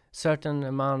certain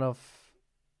amount of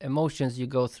emotions you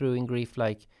go through in grief,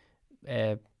 like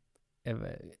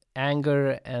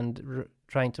anger and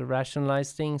trying to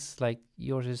rationalize things, like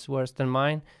yours is worse than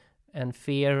mine, and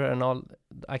fear and all.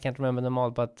 I can't remember them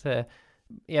all, but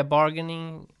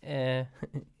bargaining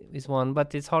is one,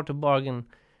 but it's hard to bargain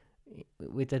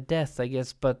with a death, I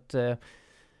guess, but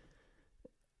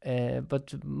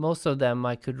most of them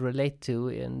I could relate to,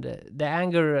 and the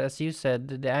anger, as you said,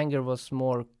 the anger was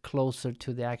more closer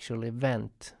to the actual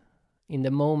event. In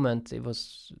the moment, it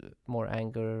was more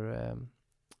anger.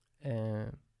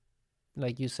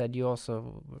 Like you said, you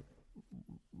also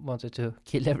wanted to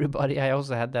kill everybody. I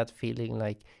also had that feeling,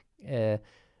 like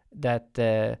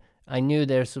that I knew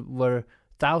were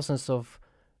thousands of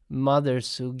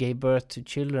mothers who gave birth to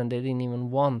children they didn't even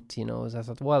want, so I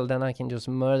thought, well, then I can just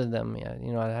murder them.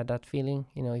 I had that feeling,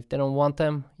 if they don't want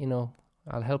them,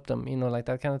 I'll help them, like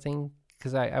that kind of thing,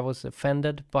 because I was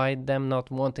offended by them not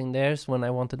wanting theirs when I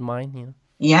wanted mine.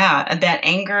 Yeah, that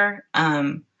anger,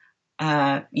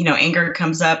 anger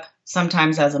comes up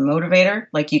sometimes as a motivator,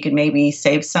 like you could maybe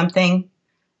save something.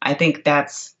 I think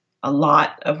that's a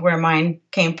lot of where mine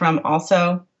came from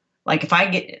also. Like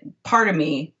part of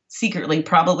me secretly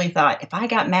probably thought, if I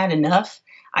got mad enough,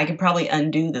 I could probably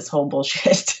undo this whole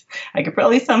bullshit. I could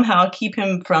probably somehow keep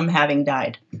him from having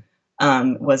died.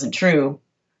 Wasn't true.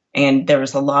 And there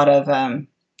was a lot of,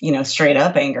 straight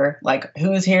up anger, like,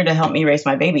 who's here to help me raise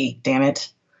my baby? Damn it.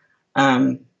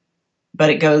 But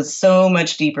it goes so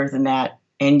much deeper than that.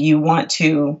 And you want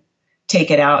to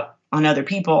take it out on other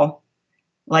people.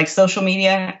 Like social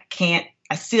media,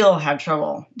 I still have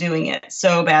trouble doing it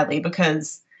so badly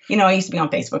because I used to be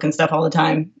on Facebook and stuff all the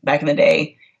time back in the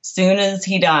day. Soon as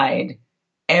he died,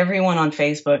 everyone on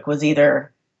Facebook was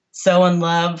either so in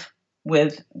love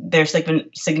with their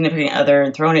significant other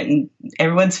and throwing it in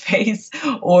everyone's face,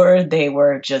 or they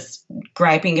were just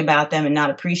griping about them and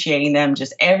not appreciating them.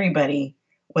 Just everybody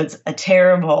was a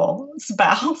terrible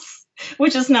spouse,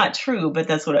 which is not true, but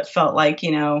that's what it felt like, you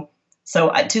know.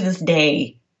 So to this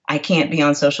day, I can't be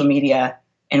on social media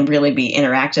and really be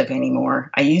interactive anymore.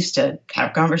 I used to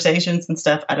have conversations and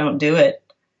stuff. I don't do it.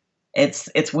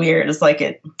 It's weird. It's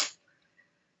like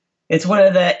it's one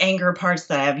of the anger parts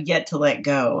that I have yet to let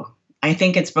go. I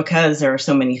think it's because there are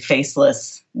so many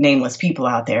faceless, nameless people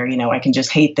out there. You know, I can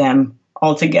just hate them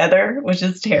altogether, which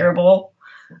is terrible.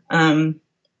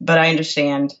 But I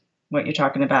understand what you're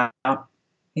talking about.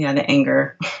 Yeah, the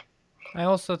anger. I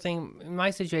also think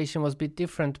my situation was a bit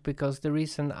different because the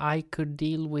reason I could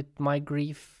deal with my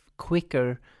grief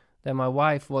quicker than my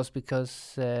wife was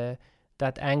because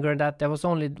that anger, that was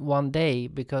only one day,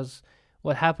 because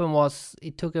what happened was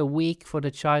it took a week for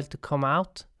the child to come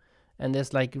out, and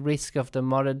there's like risk of the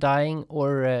mother dying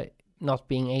or not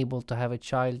being able to have a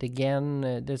child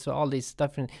again. There's all these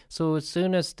different. So as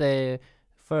soon as the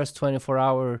first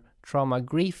 24-hour trauma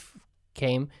grief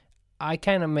came, I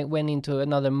kind of went into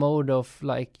another mode of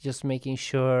like just making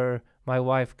sure my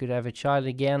wife could have a child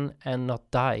again and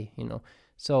not die, you know.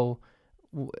 So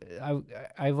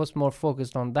I was more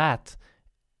focused on that.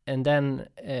 And then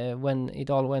when it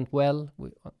all went well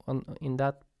in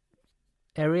that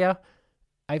area,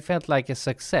 I felt like a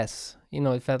success. You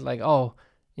know, it felt like, oh,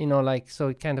 you know, like, so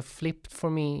it kind of flipped for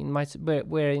me in my,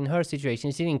 where in her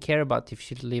situation, she didn't care about if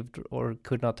she lived or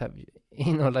could not have,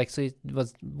 you know, like, so it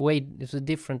was a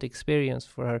different experience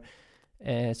for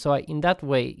her. So in that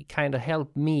way, it kind of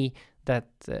helped me that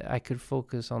I could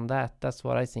focus on that. That's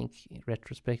what I think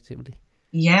retrospectively.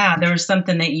 Yeah, there was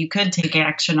something that you could take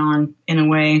action on in a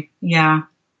way. Yeah.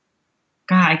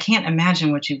 God, I can't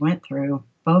imagine what you went through,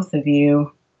 both of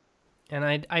you.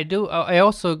 And I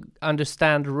also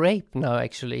understand rape now,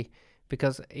 actually,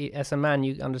 because as a man,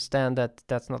 you understand that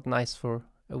that's not nice for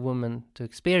a woman to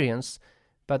experience.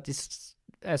 But it's,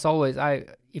 as always,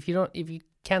 if you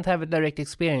can't have a direct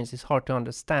experience, it's hard to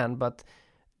understand. But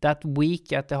that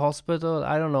week at the hospital,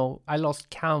 I don't know, I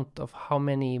lost count of how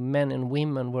many men and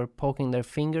women were poking their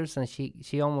fingers, and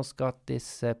she almost got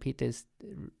this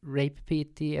rape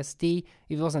PTSD.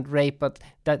 It wasn't rape, but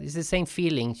that is the same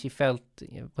feeling she felt.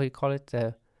 What do you call it?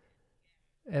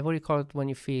 What do you call it when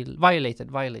you feel violated?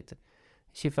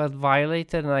 She felt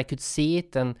violated, and I could see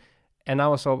it, and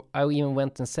I even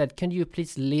went and said, "Can you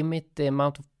please limit the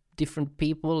amount of different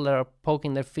people that are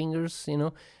poking their fingers?" You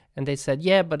know. And they said,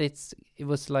 yeah, but it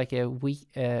was like a week,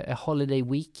 a holiday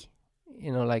week, you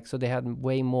know, like, so they had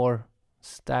way more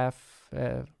staff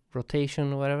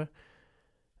rotation or whatever.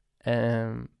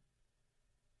 So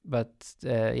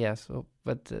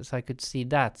I could see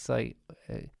that, so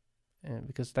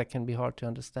because that can be hard to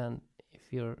understand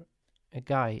if you're a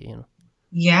guy, you know.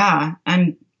 Yeah,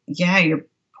 and yeah, your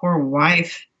poor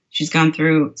wife, she's gone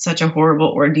through such a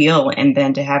horrible ordeal, and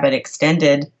then to have it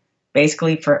extended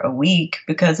basically for a week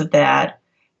because of that,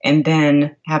 and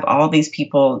then have all these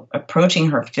people approaching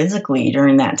her physically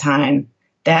during that time.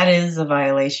 That is a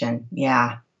violation.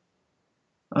 Yeah.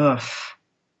 Ugh.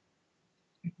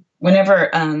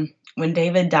 When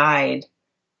David died,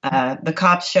 the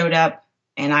cops showed up,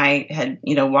 and I had,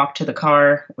 you know, walked to the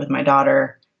car with my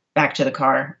daughter, back to the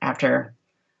car after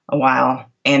a while,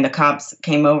 and the cops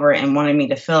came over and wanted me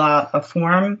to fill out a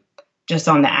form just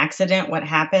on the accident, what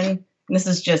happened. This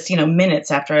is just, you know,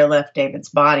 minutes after I left David's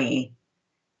body.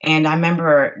 And I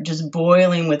remember just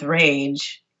boiling with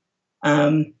rage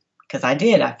because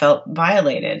I felt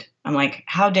violated. I'm like,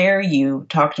 how dare you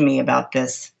talk to me about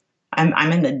this?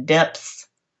 I'm in the depths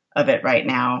of it right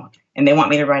now. And they want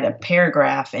me to write a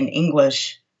paragraph in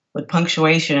English with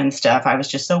punctuation and stuff. I was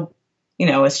just so, you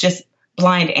know, it's just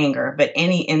blind anger. But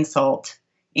any insult,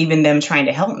 even them trying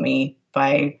to help me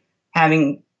by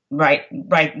having write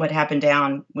what happened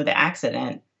down with the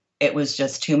accident, it was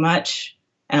just too much.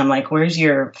 And I'm like, where's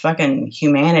your fucking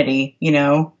humanity? You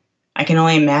know, I can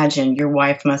only imagine your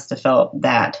wife must have felt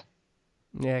that.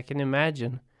 Yeah, I can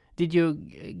imagine. Did you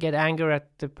get anger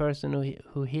at the person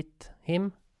who hit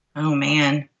him? Oh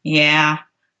man, yeah.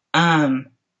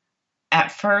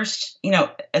 At first, you know,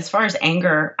 as far as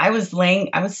anger, I was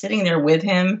sitting there with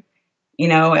him, you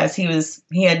know, as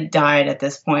he had died at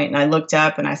this point, and I looked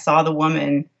up and I saw the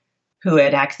woman who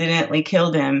had accidentally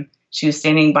killed him. She was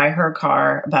standing by her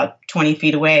car about 20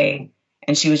 feet away,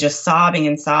 and she was just sobbing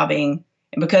and sobbing.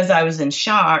 And because I was in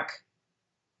shock,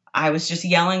 I was just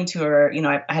yelling to her. You know,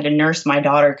 I had to nurse my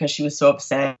daughter because she was so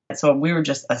upset. So we were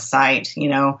just a sight, you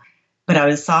know. But I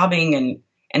was sobbing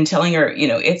and telling her, you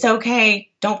know, it's okay.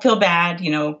 Don't feel bad,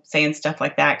 you know, saying stuff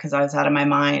like that because I was out of my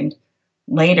mind.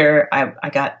 Later, I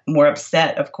got more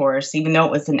upset, of course, even though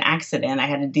it was an accident. I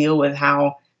had to deal with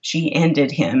how she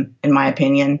ended him, in my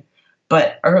opinion.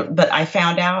 But I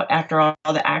found out after all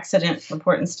the accident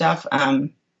report and stuff,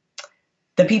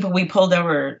 the people we pulled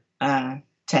over to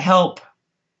help,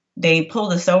 they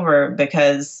pulled us over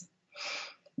because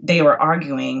they were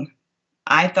arguing.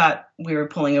 I thought we were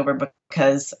pulling over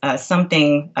because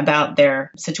something about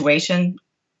their situation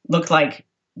looked like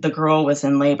the girl was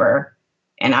in labor.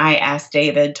 And I asked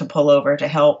David to pull over to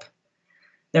help.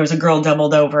 There was a girl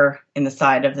doubled over in the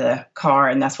side of the car,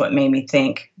 and that's what made me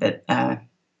think that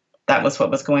that was what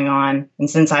was going on. And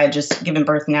since I had just given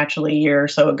birth naturally a year or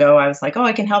so ago, I was like, oh,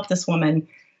 I can help this woman.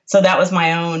 So that was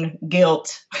my own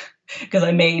guilt because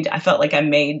I felt like I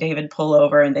made David pull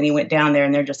over, and then he went down there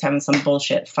and they're just having some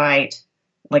bullshit fight,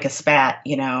 like a spat,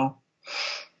 you know.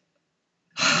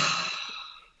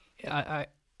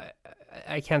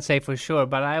 I can't say for sure,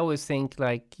 but I always think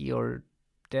like your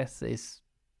death is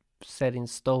set in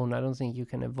stone. I don't think you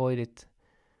can avoid it.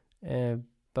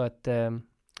 But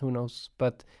who knows?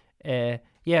 But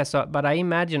yeah. So, but I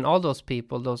imagine all those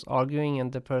people, those arguing,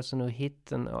 and the person who hit,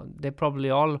 and they probably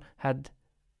all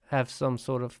have some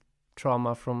sort of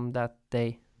trauma from that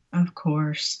day. Of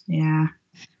course, yeah.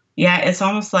 It's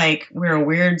almost like we're a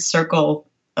weird circle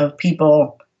of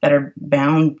people that are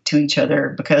bound to each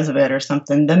other because of it or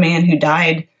something. The man who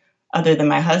died, other than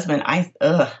my husband,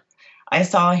 I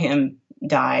saw him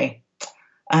die.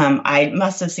 I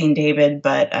must have seen David,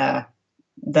 but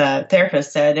the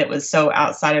therapist said it was so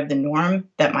outside of the norm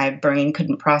that my brain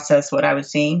couldn't process what I was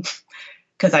seeing,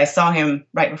 because I saw him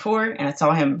right before and I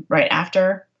saw him right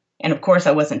after. And of course,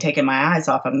 I wasn't taking my eyes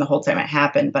off him the whole time it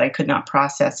happened, but I could not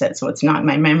process it. So it's not in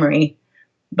my memory.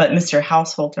 But Mr.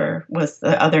 Haushalter was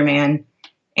the other man.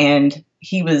 And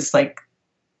he was like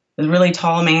a really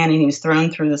tall man, and he was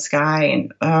thrown through the sky.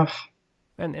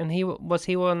 And he was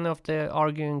he one of the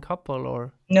arguing couple,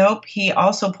 or? Nope. He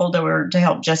also pulled over to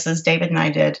help, just as David and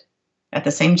I did at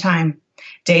the same time.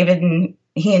 He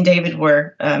and David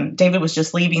were, David was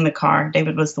just leaving the car.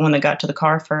 David was the one that got to the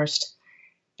car first.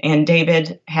 And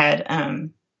David had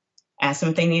asked them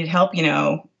if they needed help, you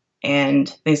know,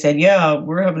 and they said, yeah,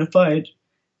 we're having a fight.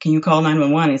 Can you call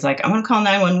 911? He's like, I'm going to call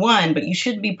 911, but you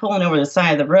shouldn't be pulling over the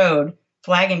side of the road,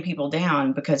 flagging people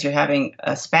down because you're having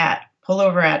a spat. Pull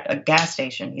over at a gas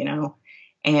station, you know.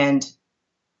 And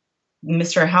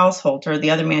Mr. Haushalter,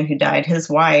 the other man who died, his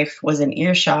wife was in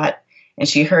earshot, and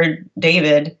she heard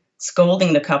David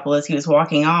scolding the couple as he was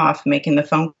walking off, making the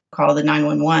phone call to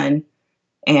 911.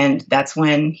 And that's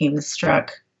when he was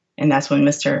struck. And that's when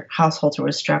Mr. Haushalter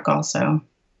was struck also.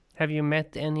 Have you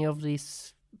met any of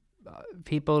these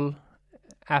people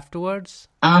afterwards?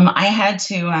 I had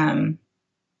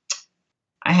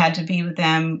to be with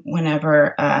them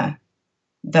whenever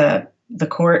the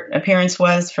court appearance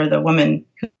was for the woman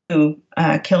who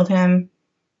killed him.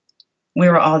 We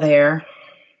were all there.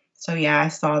 So yeah, I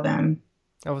saw them.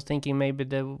 I was thinking maybe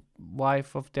the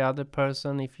wife of the other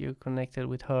person, if you connected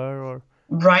with her, or...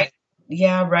 Right.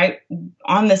 Yeah, right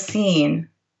on the scene.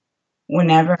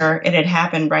 Whenever it had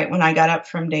happened, right when I got up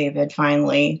from David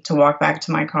finally to walk back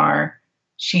to my car,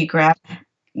 she grabbed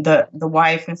the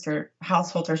wife, Mr.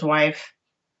 Haushalter's wife.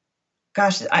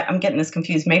 Gosh, I'm getting this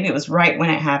confused. Maybe it was right when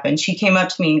it happened. She came up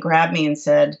to me and grabbed me and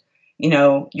said, you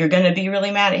know, you're going to be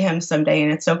really mad at him someday,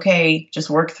 and it's okay. Just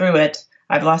work through it.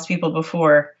 I've lost people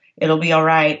before. It'll be all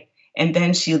right. And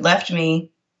then she left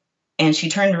me, and she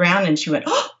turned around and she went,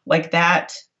 oh, like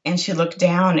that. And she looked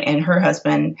down, and her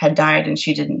husband had died, and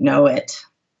she didn't know it.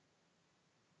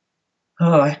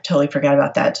 Oh, I totally forgot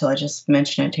about that till I just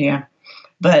mentioned it to you.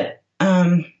 But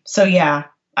so yeah,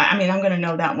 I mean, I'm going to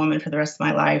know that woman for the rest of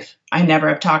my life. I never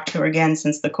have talked to her again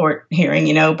since the court hearing,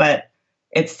 you know. But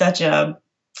it's such a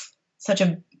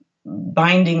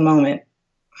binding moment.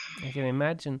 I can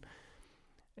imagine.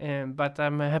 But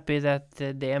I'm happy that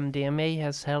the MDMA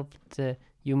has helped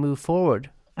you move forward.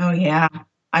 Oh yeah.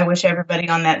 I wish everybody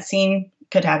on that scene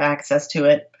could have access to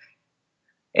it.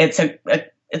 It's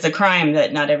a crime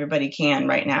that not everybody can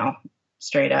right now.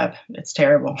 Straight up, it's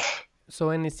terrible. So,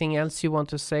 anything else you want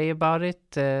to say about it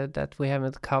that we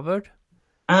haven't covered?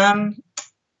 I'm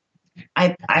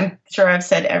sure I've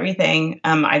said everything.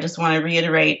 I just want to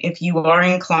reiterate: if you are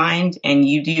inclined and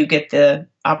you do get the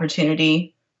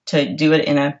opportunity to do it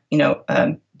in a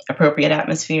appropriate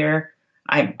atmosphere,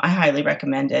 I highly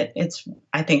recommend it.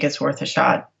 I think it's worth a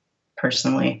shot,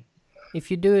 personally. If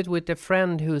you do it with a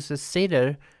friend who's a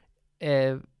sitter,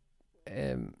 is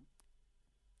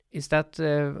that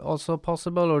also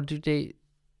possible, or do they,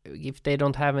 if they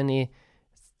don't have any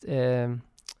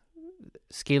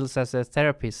skills as a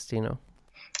therapist, you know?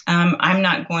 I'm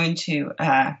not going to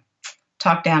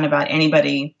talk down about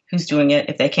anybody who's doing it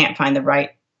if they can't find the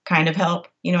right kind of help.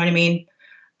 You know what I mean?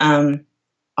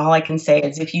 All I can say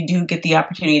is if you do get the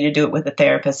opportunity to do it with a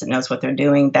therapist that knows what they're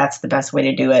doing, that's the best way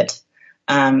to do it.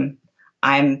 I'm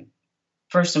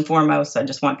first and foremost, I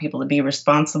just want people to be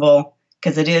responsible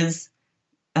because it is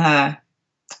kind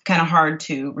of hard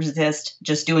to resist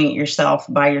just doing it yourself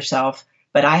by yourself.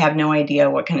 But I have no idea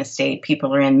what kind of state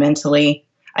people are in mentally.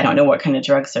 I don't know what kind of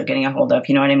drugs they're getting a hold of.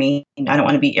 You know what I mean? I don't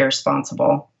want to be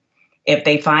irresponsible. If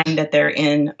they find that they're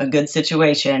in a good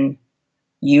situation,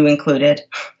 you included,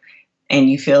 and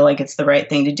you feel like it's the right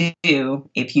thing to do,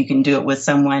 if you can do it with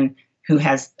someone who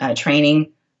has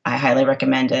training, I highly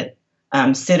recommend it.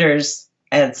 Sitters,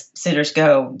 as sitters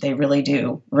go, they really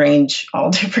do range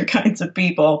all different kinds of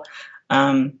people.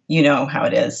 You know how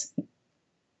it is.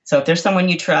 So if there's someone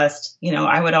you trust,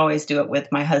 I would always do it with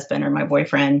my husband or my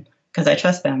boyfriend because I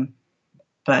trust them.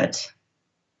 But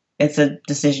it's a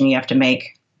decision you have to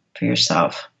make for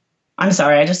yourself. I'm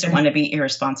sorry, I just don't want to be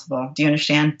irresponsible. Do you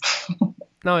understand?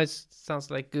 No, it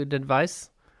sounds like good advice.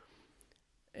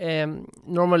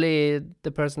 Normally,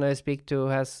 the person I speak to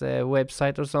has a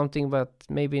website or something, but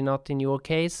maybe not in your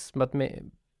case. But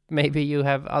maybe you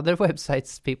have other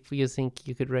websites people you think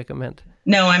you could recommend.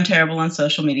 No, I'm terrible on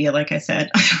social media, like I said.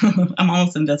 I'm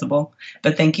almost invisible.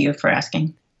 But thank you for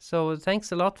asking. So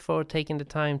thanks a lot for taking the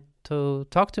time to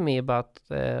talk to me about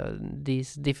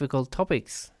these difficult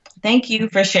topics. Thank you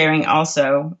for sharing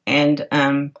also. And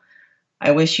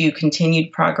I wish you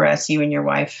continued progress, you and your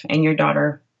wife and your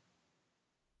daughter.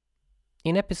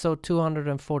 In episode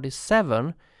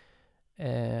 247,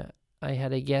 I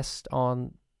had a guest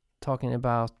on talking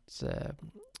about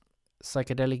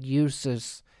psychedelic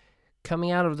users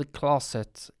coming out of the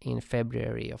closet in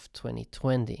February of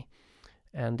 2020.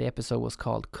 And the episode was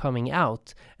called Coming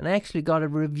Out. And I actually got a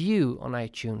review on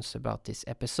iTunes about this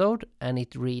episode, and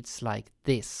it reads like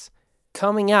this.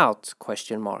 Coming out, ?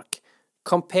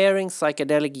 Comparing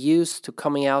psychedelic use to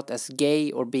coming out as gay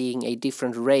or being a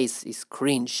different race is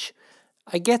cringe.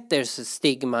 I get there's a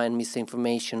stigma and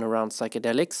misinformation around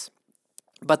psychedelics,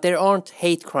 but there aren't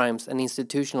hate crimes and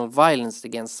institutional violence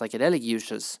against psychedelic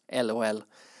users, LOL.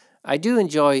 I do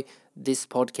enjoy this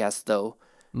podcast though.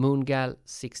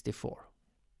 Moongal64.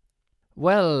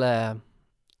 Well,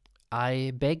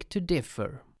 I beg to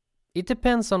differ. It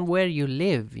depends on where you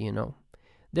live,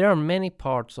 There are many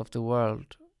parts of the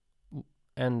world,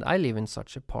 and I live in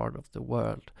such a part of the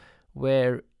world,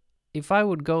 where if I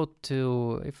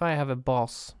have a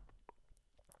boss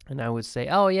and I would say,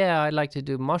 oh yeah, I'd like to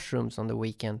do mushrooms on the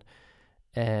weekend,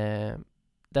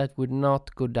 that would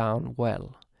not go down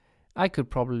well. I could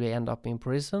probably end up in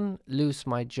prison, lose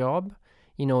my job.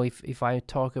 If I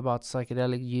talk about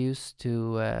psychedelic use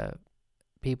to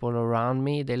people around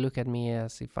me, they look at me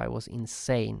as if I was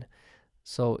insane.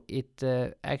 So it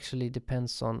actually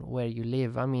depends on where you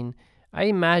live. I mean, I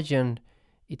imagine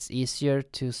it's easier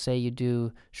to say you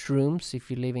do shrooms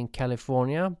if you live in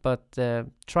California, but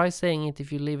try saying it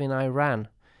if you live in Iran.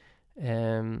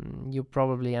 You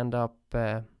probably end up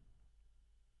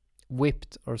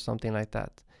whipped or something like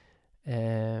that.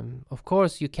 Of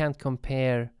course, you can't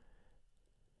compare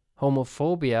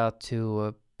homophobia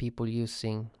to people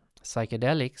using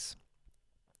psychedelics,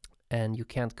 and you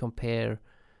can't compare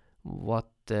what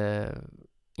the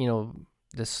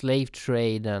slave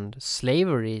trade and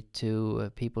slavery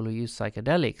to people who use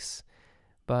psychedelics.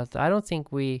 But I don't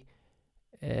think we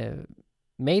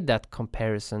made that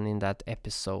comparison in that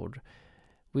episode.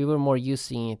 We were more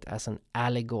using it as an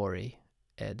allegory,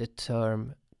 the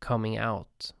term coming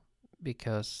out,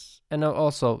 and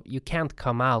also you can't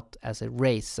come out as a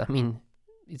race. I mean,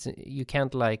 you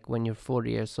can't, like when you're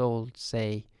 40 years old,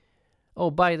 say,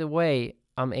 oh, by the way,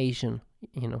 I'm Asian.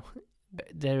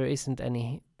 There isn't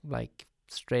any like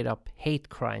straight up hate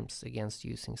crimes against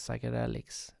using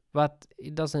psychedelics, but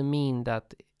it doesn't mean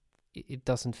that it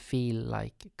doesn't feel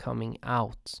like coming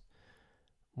out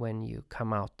when you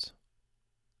come out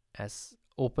as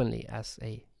openly as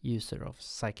a user of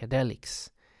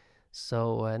psychedelics.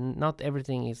 So not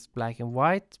everything is black and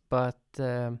white, but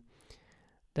the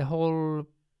whole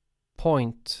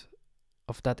point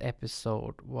of that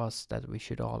episode was that we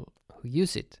should all who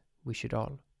use it, we should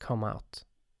all come out,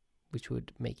 which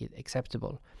would make it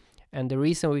acceptable. And the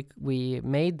reason we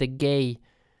made the gay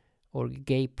or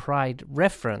gay pride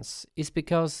reference is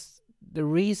because the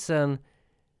reason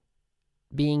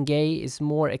being gay is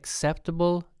more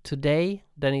acceptable today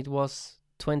than it was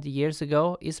 20 years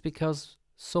ago is because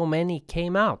so many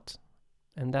came out.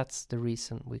 And that's the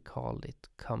reason we called it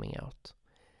coming out.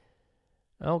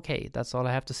 Okay, that's all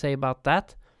I have to say about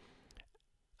that.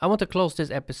 I want to close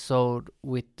this episode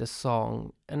with the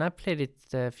song, and I played it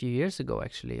a few years ago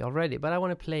actually already, but I want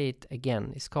to play it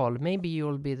again. It's called Maybe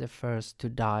You'll Be the First to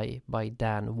Die by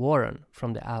Dan Warren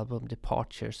from the album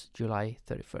Departures, July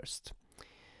 31st.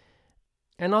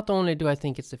 And not only do I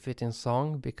think it's a fitting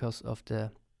song because of the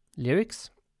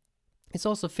lyrics, it's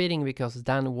also fitting because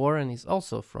Dan Warren is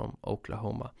also from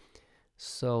Oklahoma.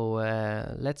 So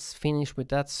let's finish with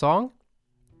that song,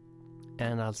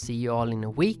 and I'll see you all in a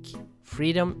week.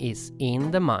 Freedom is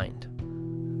in the mind.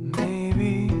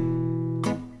 Maybe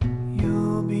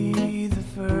you'll be the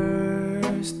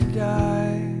first to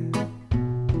die.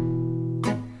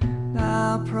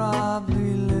 I'll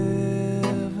probably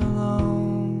live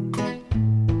alone.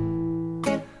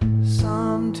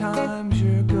 Sometimes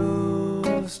your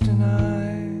ghost and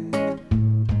I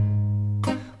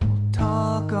will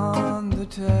talk on the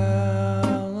telephone.